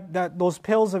make those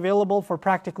pills available for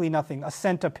practically nothing, a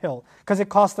cent a pill, because it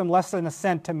costs them less than a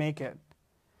cent to make it.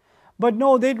 But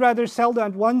no, they'd rather sell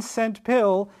that 1 cent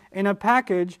pill in a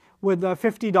package with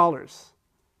 $50.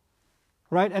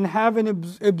 Right, and have an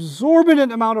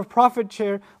exorbitant amount of profit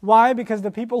share. Why? Because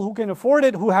the people who can afford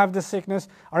it, who have the sickness,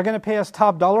 are going to pay us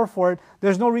top dollar for it.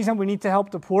 There's no reason we need to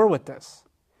help the poor with this.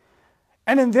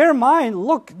 And in their mind,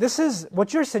 look, this is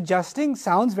what you're suggesting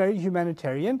sounds very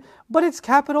humanitarian, but it's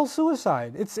capital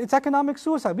suicide. It's economic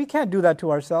suicide. We can't do that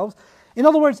to ourselves. In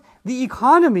other words, the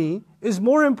economy is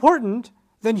more important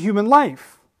than human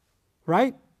life,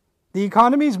 right? The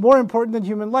economy is more important than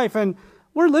human life. And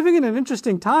we're living in an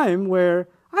interesting time where,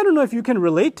 I don't know if you can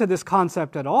relate to this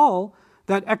concept at all,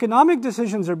 that economic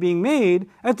decisions are being made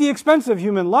at the expense of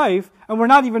human life, and we're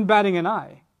not even batting an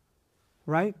eye,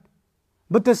 right?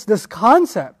 But this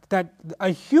concept that a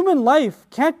human life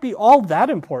can't be all that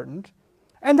important,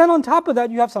 and then on top of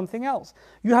that, you have something else.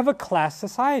 You have a class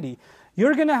society.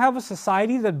 You're going to have a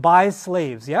society that buys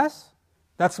slaves, yes?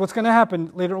 That's what's going to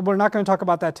happen later. We're not going to talk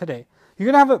about that today. You're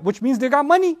going to have which means they got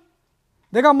money.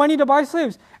 They got money to buy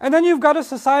slaves. And then you've got a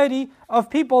society of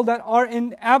people that are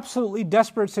in absolutely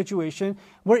desperate situation,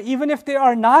 where even if they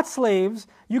are not slaves,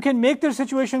 you can make their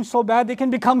situation so bad they can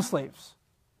become slaves.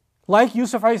 Like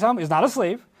Yusuf is not a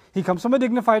slave. He comes from a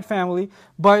dignified family,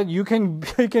 but you can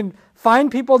find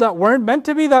people that weren't meant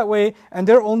to be that way, and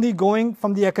they're only going,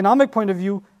 from the economic point of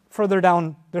view, further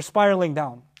down. They're spiraling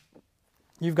down.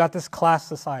 You've got this class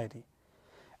society.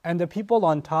 And the people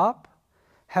on top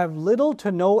have little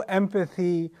to no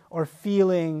empathy or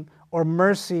feeling or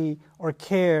mercy or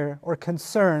care or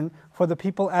concern for the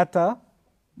people at the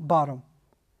bottom.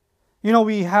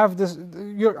 We have this,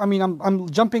 I'm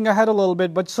jumping ahead a little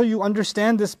bit, but so you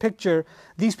understand this picture,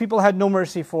 these people had no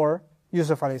mercy for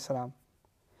Yusuf alayhi salam.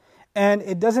 And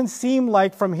it doesn't seem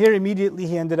like from here immediately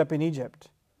he ended up in Egypt.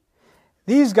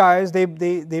 These guys,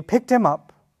 they picked him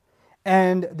up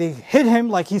and they hit him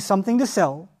like he's something to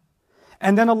sell.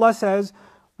 And then Allah says,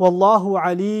 Wallahu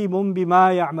alimun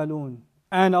bima ya'malun.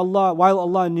 And while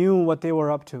Allah knew what they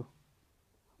were up to.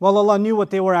 While Allah knew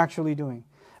what they were actually doing.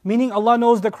 Meaning Allah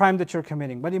knows the crime that you're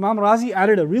committing. But Imam Razi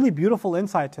added a really beautiful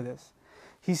insight to this.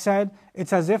 He said,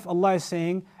 it's as if Allah is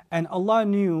saying, and Allah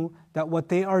knew that what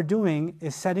they are doing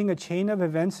is setting a chain of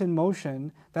events in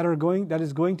motion that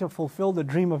is going to fulfill the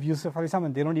dream of Yusuf alayhi salam,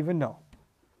 and they don't even know.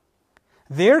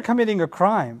 They're committing a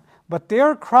crime, but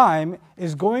their crime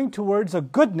is going towards a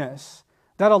goodness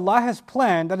that Allah has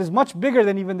planned that is much bigger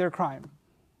than even their crime.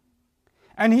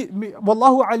 And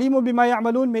Wallahu alimun bima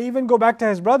ya'malun may even go back to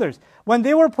his brothers. When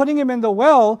they were putting him in the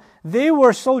well, they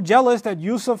were so jealous that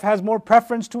Yusuf has more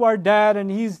preference to our dad and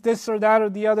he's this or that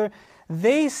or the other.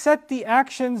 They set the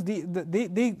actions,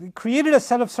 they created a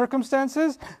set of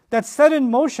circumstances that set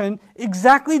in motion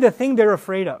exactly the thing they're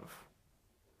afraid of.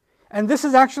 And this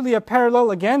is actually a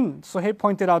parallel, again, Suhaib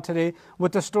pointed out today,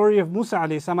 with the story of Musa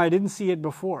alayhi salam. I didn't see it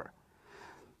before.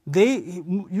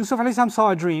 Yusuf alayhi salam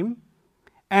saw a dream,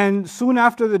 and soon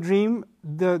after the dream,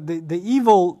 the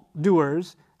evil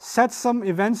doers set some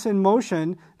events in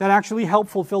motion that actually helped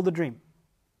fulfill the dream.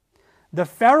 The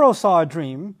Pharaoh saw a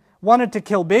dream, wanted to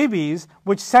kill babies,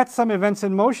 which set some events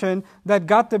in motion that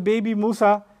got the baby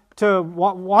Musa to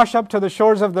wash up to the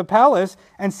shores of the palace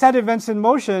and set events in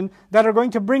motion that are going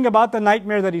to bring about the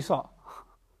nightmare that he saw.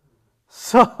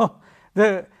 So,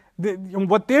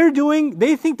 what they're doing,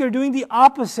 they think they're doing the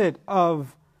opposite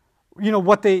of,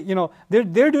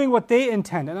 they're doing what they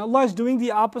intend. And Allah is doing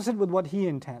the opposite with what He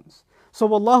intends. So,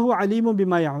 Wallahu alimun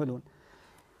bima ya'malun.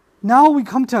 Now we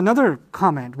come to another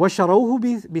comment.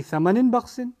 وَشَرَوْهُ بِثَمَنٍ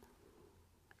بَخْسٍ.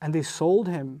 And they sold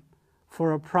him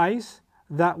for a price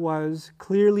that was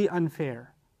clearly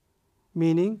unfair,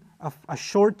 meaning a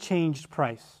short-changed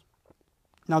price.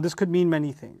 Now this could mean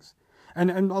many things.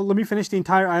 And let me finish the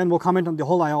entire ayah and we'll comment on the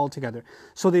whole ayah altogether.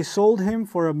 So they sold him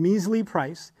for a measly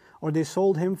price, or they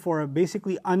sold him for a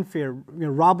basically unfair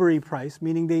robbery price,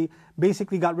 meaning they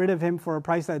basically got rid of him for a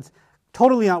price that's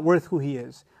totally not worth who he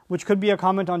is, which could be a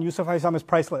comment on Yusuf alayhi salam as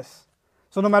priceless.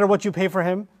 So no matter what you pay for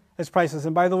him, it's priceless.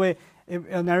 And by the way,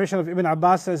 a narration of Ibn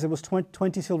Abbas says it was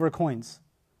 20 silver coins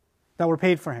that were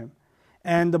paid for him.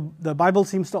 And the Bible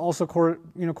seems to also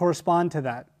correspond to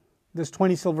that. There's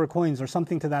 20 silver coins or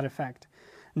something to that effect.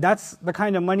 That's the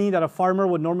kind of money that a farmer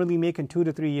would normally make in 2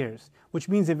 to 3 years, which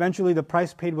means eventually the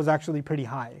price paid was actually pretty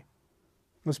high.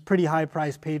 It was pretty high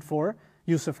price paid for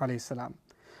Yusuf alayhi salam.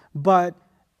 But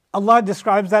Allah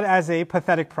describes that as a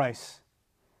pathetic price,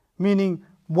 meaning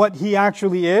what he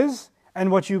actually is and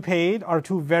what you paid are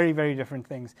two very, very different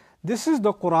things. This is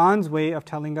the Quran's way of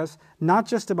telling us not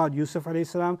just about Yusuf alayhi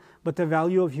salam, but the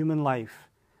value of human life.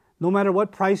 No matter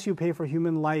what price you pay for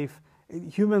human life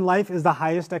is the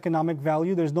highest economic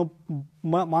value. There's no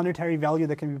monetary value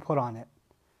that can be put on it.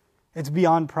 It's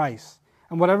beyond price.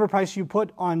 And whatever price you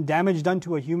put on damage done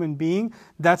to a human being,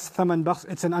 that's thaman bakhs.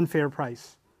 It's an unfair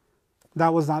price.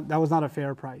 That was not a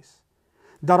fair price.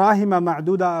 Darahima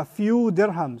ma'duda, a few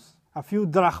dirhams, a few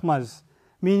drachmas,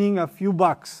 meaning a few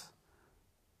bucks.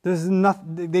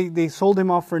 They sold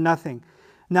him off for nothing.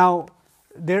 Now,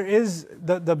 there is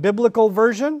the biblical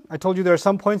version. I told you there are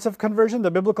some points of conversion.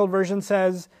 The biblical version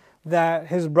says that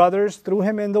his brothers threw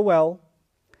him in the well,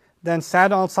 then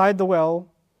sat outside the well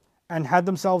and had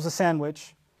themselves a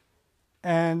sandwich.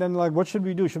 And then like, what should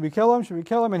we do? Should we kill him? Should we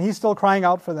kill him? And he's still crying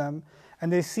out for them.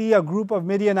 And they see a group of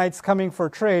Midianites coming for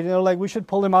trade. And they're like, we should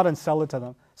pull him out and sell him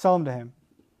to him.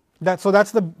 So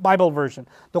that's the Bible version.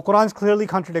 The Quran's clearly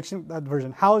contradicting that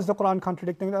version. How is the Quran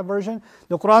contradicting that version?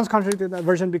 The Quran's contradicting that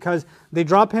version because they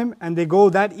drop him and they go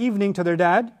that evening to their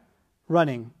dad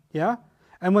running. Yeah?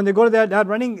 And when they go to their dad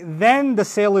running, then the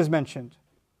sale is mentioned.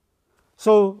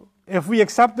 So if we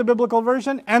accept the biblical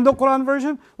version and the Quran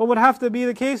version, what would have to be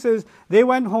the case is they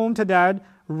went home to dad,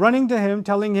 running to him,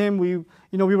 telling him we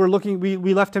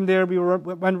left him there,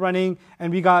 went running,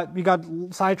 and we got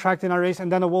sidetracked in our race,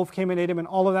 and then a wolf came and ate him, and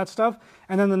all of that stuff.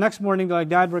 And then the next morning, they're like,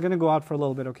 Dad, we're going to go out for a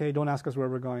little bit, okay? Don't ask us where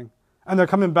we're going. And they're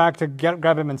coming back to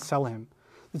grab him and sell him.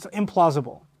 It's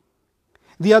implausible.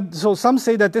 So some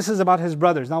say that this is about his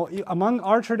brothers. Now, among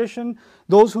our tradition,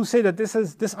 those who say that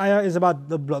this ayah is about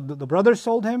the brothers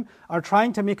sold him are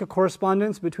trying to make a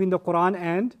correspondence between the Quran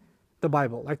and the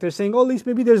Bible. Like they're saying, at least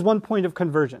maybe there's one point of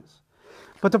convergence.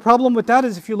 But the problem with that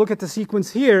is if you look at the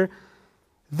sequence here,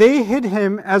 they hid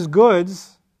him as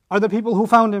goods are the people who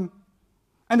found him.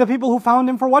 And the people who found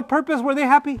him, for what purpose were they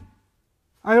happy?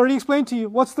 I already explained to you.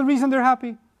 What's the reason they're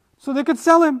happy? So they could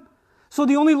sell him. So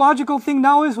the only logical thing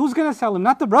now is who's going to sell him?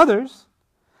 Not the brothers.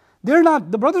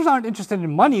 The brothers aren't interested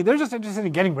in money. They're just interested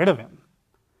in getting rid of him.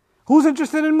 Who's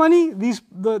interested in money?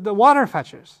 The water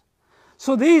fetchers.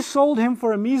 So they sold him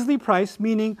for a measly price,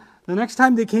 meaning the next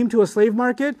time they came to a slave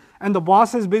market and the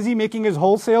boss is busy making his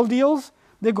wholesale deals,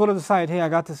 they go to the side, hey, I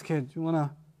got this kid. You want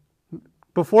to,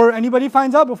 before anybody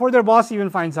finds out, before their boss even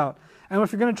finds out. And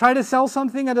if you're going to try to sell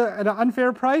something at an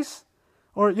unfair price,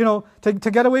 or to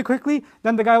get away quickly,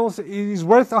 then the guy will say, he's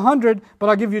worth 100, but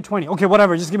I'll give you 20. Okay,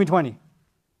 whatever, just give me 20.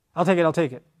 I'll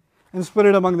take it. And split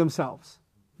it among themselves.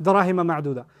 Darahima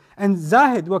ma'duda. And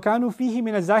zahid, وَكَانُوا فِيهِ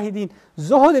مِنَ الزَّاهِدِينَ.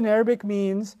 Zuhud in Arabic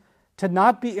means to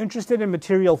not be interested in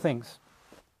material things.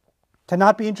 To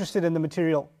not be interested in the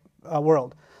material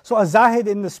world. So a zahid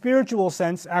in the spiritual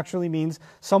sense actually means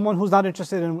someone who's not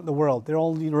interested in the world. They're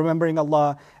only remembering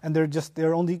Allah and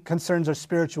their only concerns are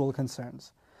spiritual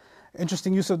concerns.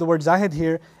 Interesting use of the word zahid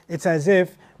here. It's as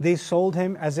if they sold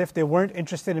him as if they weren't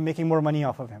interested in making more money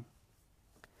off of him.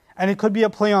 And it could be a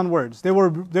play on words. They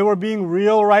were being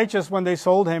real righteous when they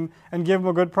sold him and gave him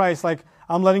a good price. Like,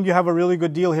 I'm letting you have a really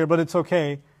good deal here, but it's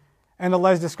okay. And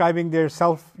Allah is describing their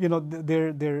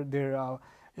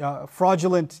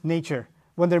fraudulent nature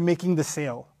when they're making the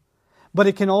sale. But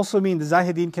it can also mean, the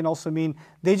Zahideen can also mean,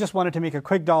 they just wanted to make a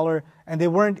quick dollar and they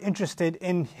weren't interested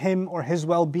in him or his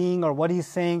well-being or what he's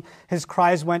saying. His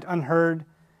cries went unheard.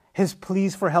 His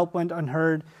pleas for help went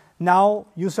unheard. Now,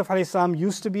 Yusuf a.s.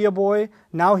 used to be a boy.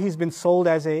 Now he's been sold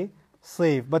as a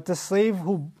slave. But the slave,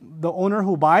 the owner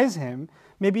who buys him,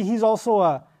 maybe he's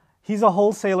also he's a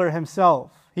wholesaler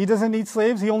himself. He doesn't need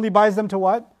slaves. He only buys them to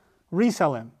what?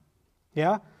 Resell him.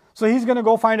 Yeah? So he's going to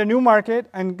go find a new market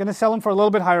and going to sell him for a little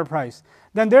bit higher price.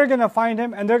 Then they're going to find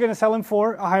him and they're going to sell him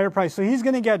for a higher price. So he's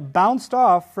going to get bounced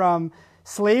off from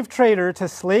slave trader to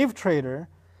slave trader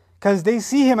because they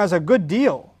see him as a good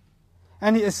deal.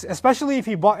 And especially if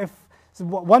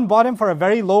one bought him for a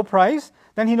very low price,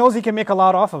 then he knows he can make a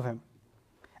lot off of him.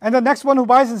 And the next one who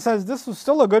buys and says, this was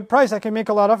still a good price, I can make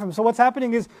a lot off him. So what's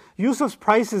happening is Yusuf's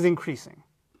price is increasing.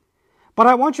 But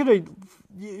I want you to,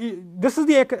 this is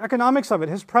the economics of it.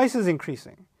 His price is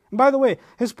increasing. And by the way,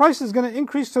 his price is going to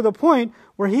increase to the point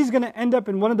where he's going to end up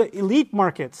in one of the elite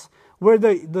markets, where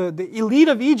the elite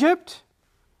of Egypt,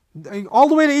 all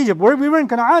the way to Egypt, where we were in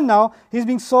Canaan now, he's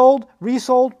being sold,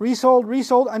 resold,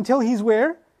 until he's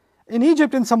where? In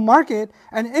Egypt, in some market.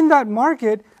 And in that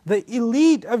market, the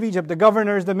elite of Egypt, the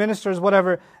governors, the ministers,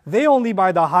 whatever, they only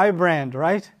buy the high brand,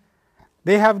 right?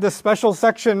 They have the special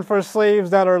section for slaves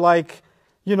that are like,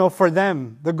 for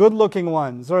them, the good-looking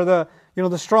ones, or the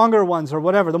stronger ones, or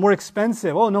whatever, the more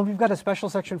expensive. Oh no, we've got a special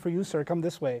section for you, sir. Come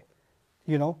this way.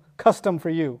 Custom for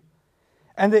you.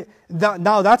 And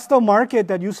now that's the market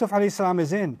that Yusuf a.s.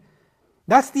 is in.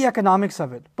 That's the economics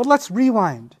of it. But let's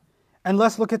rewind and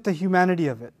let's look at the humanity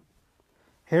of it.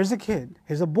 Here's a kid,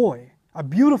 here's a boy, a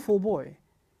beautiful boy,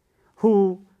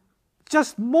 who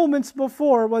just moments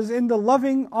before was in the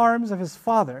loving arms of his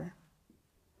father,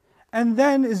 and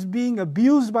then is being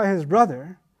abused by his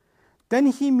brother. Then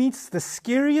he meets the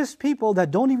scariest people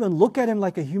that don't even look at him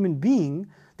like a human being.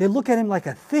 They look at him like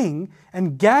a thing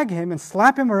and gag him and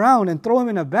slap him around and throw him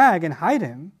in a bag and hide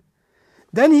him.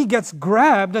 Then he gets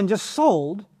grabbed and just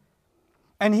sold.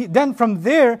 And then from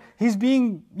there, he's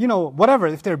being, whatever.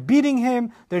 If they're beating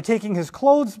him, they're taking his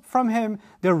clothes from him,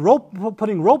 they're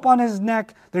putting rope on his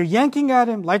neck, they're yanking at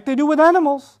him like they do with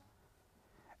animals.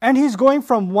 And he's going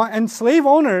from and slave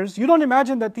owners, you don't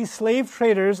imagine that these slave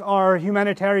traders are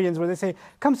humanitarians where they say,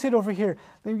 come sit over here.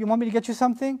 You want me to get you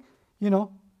something?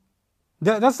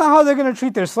 That's not how they're going to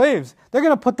treat their slaves. They're going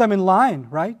to put them in line,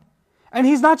 right? And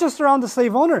he's not just around the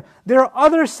slave owner. There are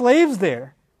other slaves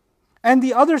there. And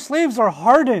the other slaves are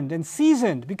hardened and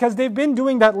seasoned because they've been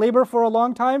doing that labor for a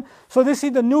long time. So they see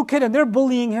the new kid and they're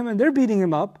bullying him and they're beating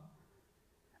him up.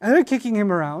 And they're kicking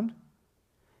him around.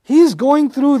 He's going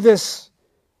through this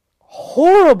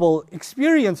horrible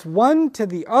experience, one to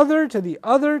the other, to the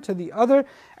other, to the other.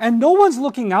 And no one's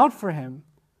looking out for him.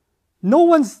 No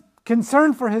one's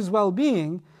concerned for his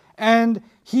well-being. And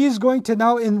he is going to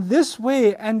now in this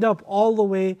way end up all the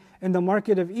way in the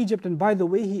market of Egypt. And by the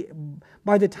way,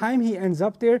 by the time he ends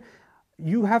up there,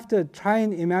 you have to try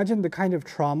and imagine the kind of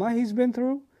trauma he's been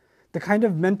through, the kind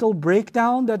of mental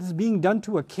breakdown that is being done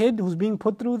to a kid who's being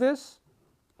put through this,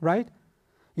 right?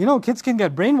 Kids can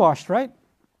get brainwashed, right?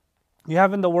 You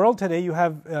have in the world today, you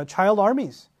have child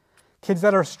armies, kids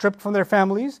that are stripped from their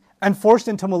families and forced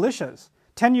into militias,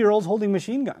 10-year-olds holding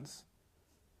machine guns.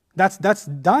 That's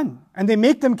done. And they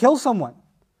make them kill someone.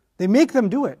 They make them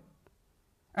do it.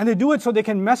 And they do it so they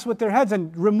can mess with their heads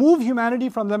and remove humanity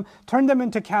from them, turn them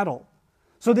into cattle.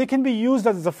 So they can be used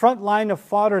as the front line of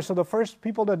fodder, so the first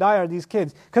people to die are these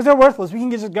kids. Because they're worthless. We can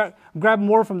just grab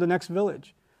more from the next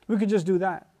village. We could just do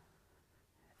that.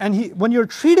 And when you're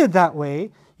treated that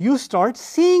way, you start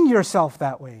seeing yourself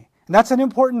that way. And that's an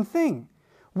important thing.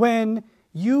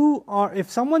 If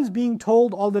someone's being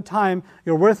told all the time,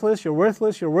 you're worthless, you're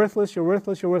worthless, you're worthless, you're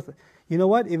worthless, you're worthless. You know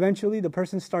what? Eventually the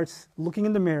person starts looking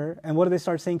in the mirror and what do they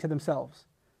start saying to themselves?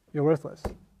 You're worthless.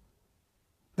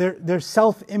 Their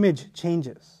self-image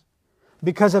changes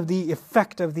because of the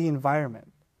effect of the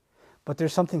environment. But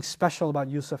there's something special about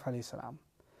Yusuf a.s.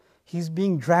 He's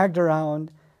being dragged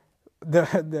around,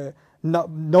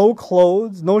 no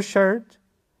clothes, no shirt,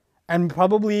 and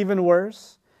probably even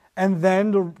worse. And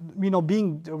then,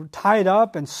 being tied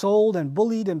up and sold and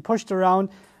bullied and pushed around,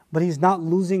 but he's not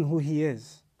losing who he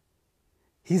is.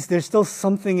 There's still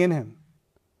something in him.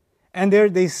 And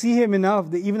they see him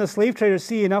enough, even the slave traders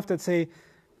see enough that say,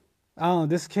 oh,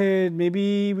 this kid,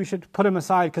 maybe we should put him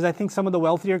aside because I think some of the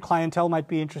wealthier clientele might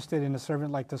be interested in a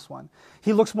servant like this one.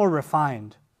 He looks more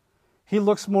refined. he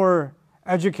looks more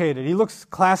educated, he looks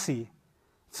classy.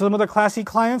 Some of the classy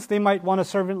clients, they might want a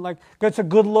servant like, it's a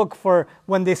good look for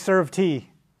when they serve tea.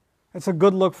 It's a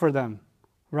good look for them,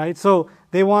 right? So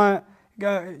they want,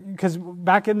 because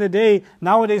back in the day,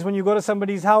 nowadays when you go to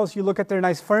somebody's house, you look at their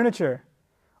nice furniture,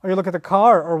 or you look at the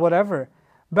car or whatever.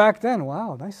 Back then,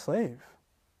 wow, nice slave.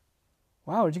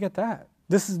 Wow, where'd you get that?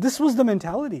 This was the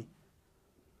mentality.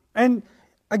 And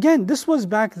again, this was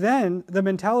back then the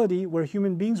mentality where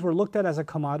human beings were looked at as a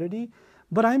commodity.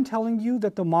 But I'm telling you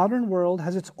that the modern world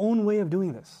has its own way of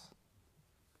doing this.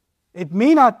 It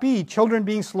may not be children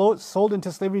being sold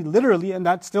into slavery literally, and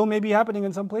that still may be happening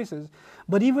in some places.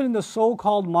 But even in the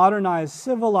so-called modernized,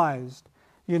 civilized,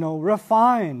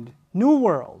 refined, new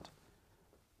world,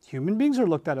 human beings are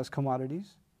looked at as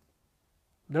commodities.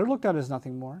 They're looked at as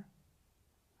nothing more.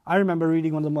 I remember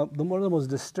reading one of the most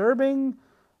disturbing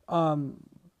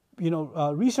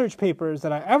research papers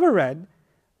that I ever read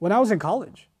when I was in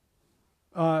college.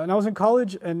 And I was in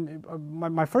college, and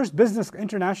my first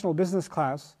international business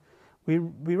class, we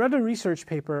read a research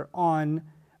paper on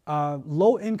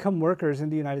low-income workers in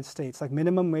the United States, like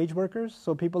minimum wage workers,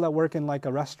 so people that work in like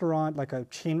a restaurant, like a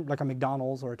chain, like a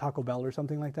McDonald's or a Taco Bell or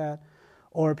something like that,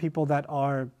 or people that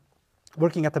are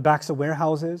working at the backs of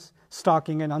warehouses,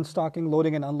 stocking and unstocking,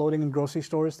 loading and unloading in grocery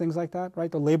stores, things like that,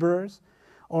 right? The laborers,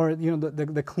 or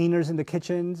the cleaners in the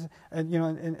kitchens,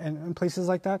 and places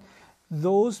like that.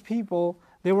 Those people,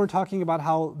 they were talking about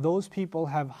how those people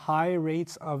have high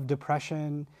rates of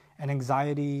depression and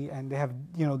anxiety, and they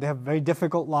have very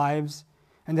difficult lives,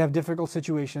 and they have difficult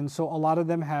situations. So a lot of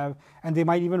them have, and they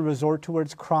might even resort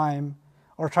towards crime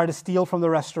or try to steal from the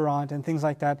restaurant and things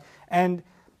like that. And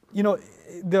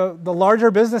the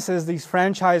larger businesses, these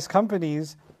franchise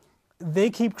companies, they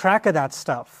keep track of that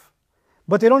stuff.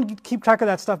 But they don't keep track of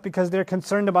that stuff because they're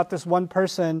concerned about this one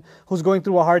person who's going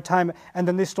through a hard time, and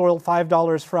then they stole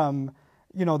 $5 from,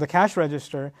 the cash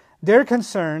register. They're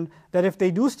concerned that if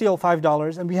they do steal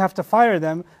 $5 and we have to fire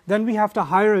them, then we have to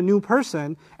hire a new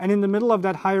person. And in the middle of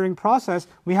that hiring process,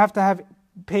 we have to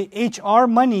pay HR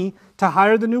money to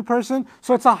hire the new person.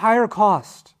 So it's a higher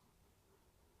cost.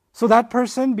 So that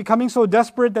person becoming so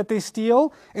desperate that they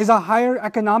steal is a higher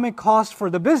economic cost for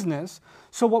the business.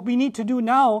 So what we need to do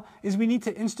now is we need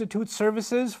to institute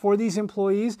services for these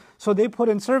employees. So they put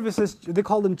in services, they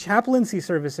call them chaplaincy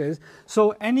services.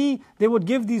 So they would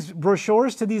give these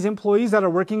brochures to these employees that are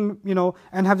working,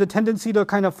 and have the tendency to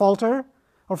kind of falter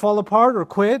or fall apart or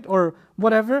quit or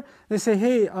whatever. They say,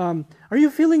 hey, are you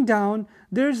feeling down?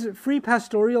 There's free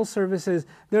pastoral services.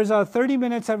 There's 30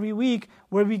 minutes every week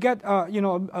where we get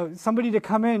somebody to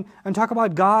come in and talk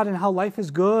about God and how life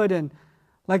is good. And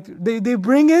like they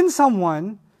bring in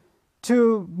someone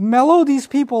to mellow these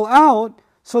people out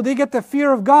so they get the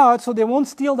fear of God so they won't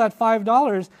steal that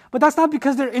 $5. But that's not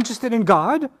because they're interested in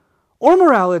God or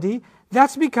morality.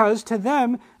 That's because to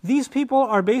them, these people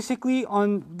are basically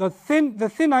on the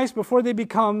thin ice before they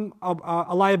become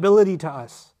a liability to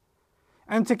us.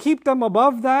 And to keep them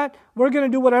above that, we're going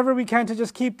to do whatever we can to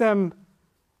just keep them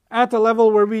at the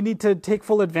level where we need to take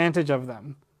full advantage of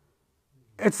them.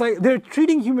 It's like they're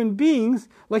treating human beings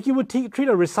like you would treat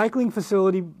a recycling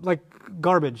facility like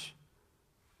garbage.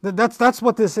 That's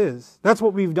what this is. That's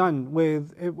what we've done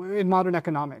in modern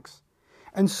economics.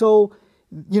 And so,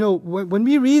 when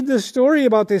we read this story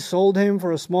about they sold him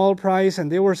for a small price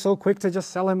and they were so quick to just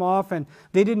sell him off and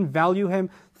they didn't value him,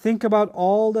 think about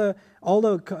all the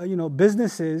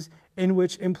businesses in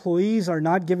which employees are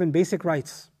not given basic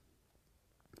rights.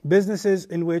 Businesses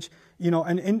in which,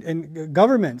 and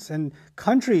governments and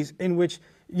countries in which,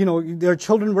 there are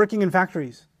children working in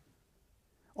factories.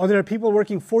 Or there are people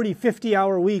working 40,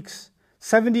 50-hour weeks,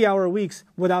 70-hour weeks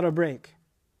without a break.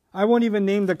 I won't even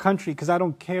name the country because I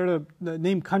don't care to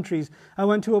name countries. I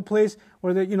went to a place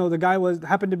where the guy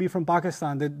happened to be from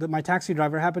Pakistan. My taxi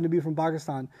driver happened to be from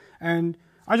Pakistan. And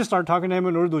I just started talking to him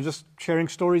in Urdu, just sharing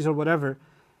stories or whatever.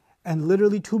 And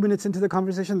literally 2 minutes into the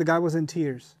conversation, the guy was in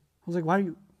tears. I was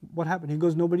like, what happened? He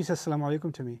goes, nobody says Assalamu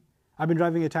alaikum to me. I've been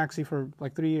driving a taxi for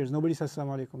like 3 years. Nobody says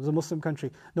Assalamu alaikum. It's a Muslim country.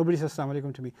 Nobody says Assalamu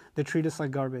alaikum to me. They treat us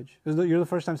like garbage. You're the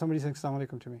first time somebody says Assalamu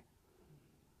alaikum to me.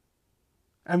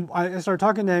 And I started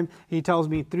talking to him. He tells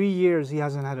me 3 years he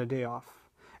hasn't had a day off.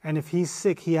 And if he's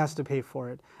sick, he has to pay for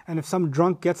it. And if some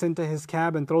drunk gets into his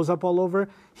cab and throws up all over,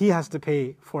 he has to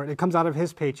pay for it. It comes out of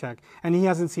his paycheck. And he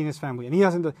hasn't seen his family. But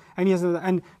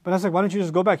I was like, why don't you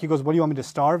just go back? He goes, what do you want me to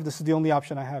starve? This is the only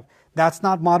option I have. That's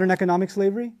not modern economic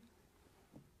slavery?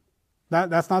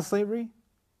 That's not slavery?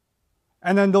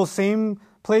 And then those same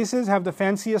places have the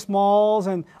fanciest malls,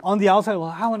 and on the outside,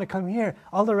 well, I want to come here.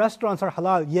 All the restaurants are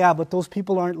halal. Yeah, but those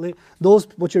people aren't,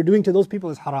 what you're doing to those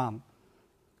people is haram.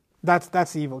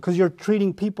 That's evil, because you're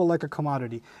treating people like a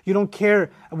commodity. You don't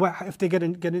care if they get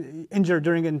injured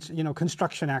during a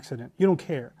construction accident. You don't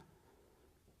care.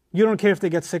 You don't care if they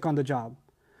get sick on the job.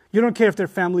 You don't care if their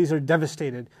families are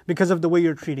devastated because of the way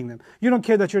you're treating them. You don't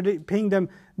care that you're paying them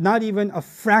not even a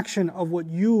fraction of what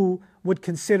you would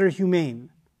consider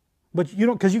humane. But you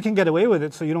don't, because you can get away with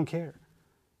it, so you don't care.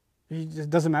 It just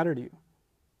doesn't matter to you.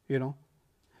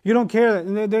 You don't care.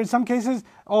 There's some cases,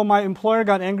 oh, my employer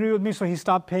got angry with me, so he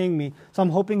stopped paying me. So I'm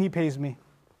hoping he pays me.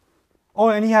 Oh,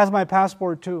 and he has my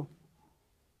passport too.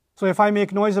 So if I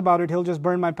make noise about it, he'll just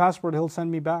burn my passport, he'll send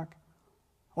me back.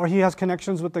 Or he has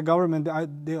connections with the government,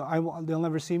 they'll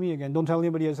never see me again. Don't tell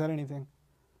anybody I said anything.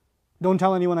 Don't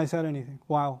tell anyone I said anything.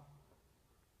 Wow.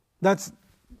 That's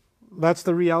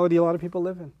the reality a lot of people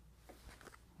live in.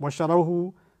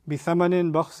 وَشَرَوْهُ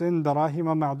بِثَمَنٍ بَخْسٍ دَرَاهِمَ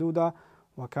مَعْدُودًا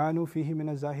وَكَانُوا فِيهِ مِنَ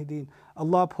الزَّاهِدِينَ.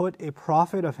 Allah put a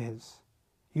prophet of His,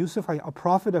 Yusuf, a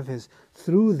prophet of His,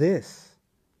 through this,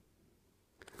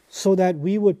 so that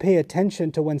we would pay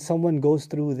attention to when someone goes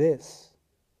through this.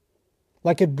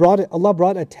 Like Allah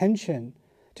brought attention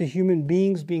to human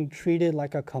beings being treated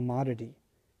like a commodity.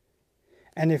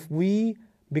 And if we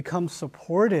become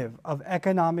supportive of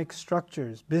economic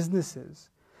structures, businesses,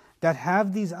 that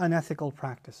have these unethical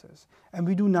practices, and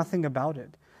we do nothing about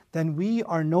it, then we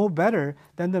are no better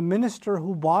than the minister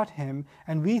who bought him,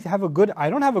 and I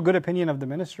don't have a good opinion of the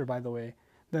minister, by the way.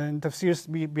 In tafsirs,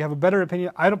 we have a better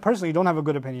opinion. I personally don't have a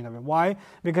good opinion of him. Why?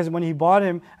 Because when he bought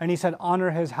him, and he said honor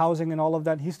his housing and all of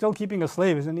that, he's still keeping a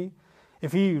slave, isn't he?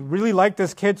 If he really liked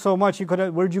this kid so much, he could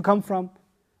have, where'd you come from?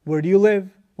 Where do you live?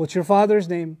 What's your father's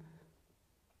name?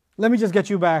 Let me just get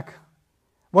you back.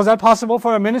 Was that possible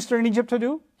for a minister in Egypt to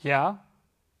do? Yeah.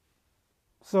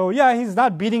 So yeah, he's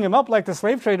not beating him up like the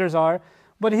slave traders are,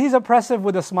 but he's oppressive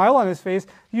with a smile on his face.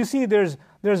 You see, there's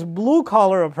blue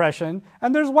collar oppression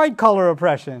and there's white collar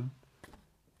oppression.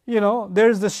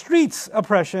 There's the streets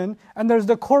oppression and there's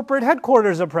the corporate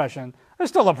headquarters oppression. There's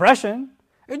still oppression.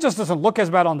 It just doesn't look as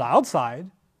bad on the outside.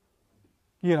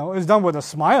 It's done with a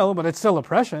smile, but it's still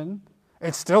oppression.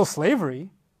 It's still slavery.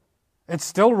 It's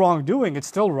still wrongdoing. It's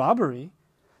still robbery.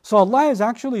 So Allah is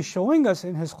actually showing us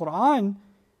in His Quran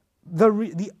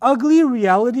the ugly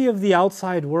reality of the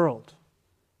outside world.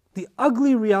 The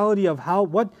ugly reality of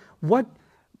what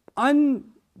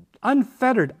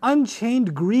unfettered,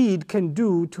 unchained greed can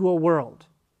do to a world.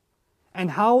 And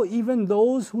how even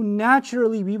those who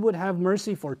naturally we would have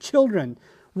mercy for, children,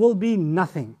 will be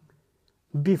nothing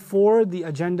before the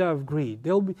agenda of greed.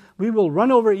 We will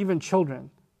run over even children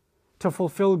to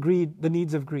fulfill greed, the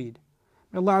needs of greed.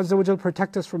 May Allah Azza wa Jal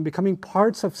protect us from becoming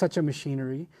parts of such a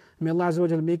machinery. May Allah Azza wa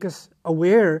Jal make us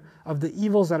aware of the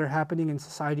evils that are happening in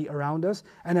society around us,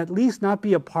 and at least not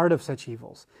be a part of such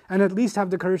evils. And at least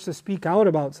have the courage to speak out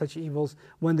about such evils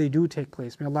when they do take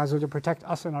place. May Allah Azza wa Jal protect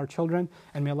us and our children,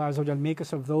 and may Allah Azza wa Jal make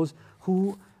us of those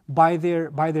who by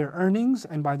their earnings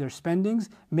and by their spendings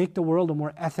make the world a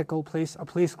more ethical place, a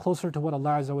place closer to what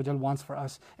Allah Azza wa Jal wants for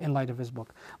us in light of His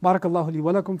book. Barakallahu li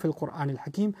wa lakum fil Qur'an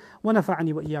al-Hakim wa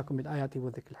nafa'ani wa iyyakum bil ayati wa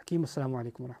dhikr al-Hakim. Assalamu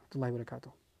alaikum wa rahmatullahi wa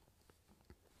barakatuh.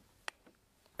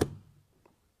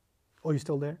 Oh, you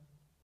still there?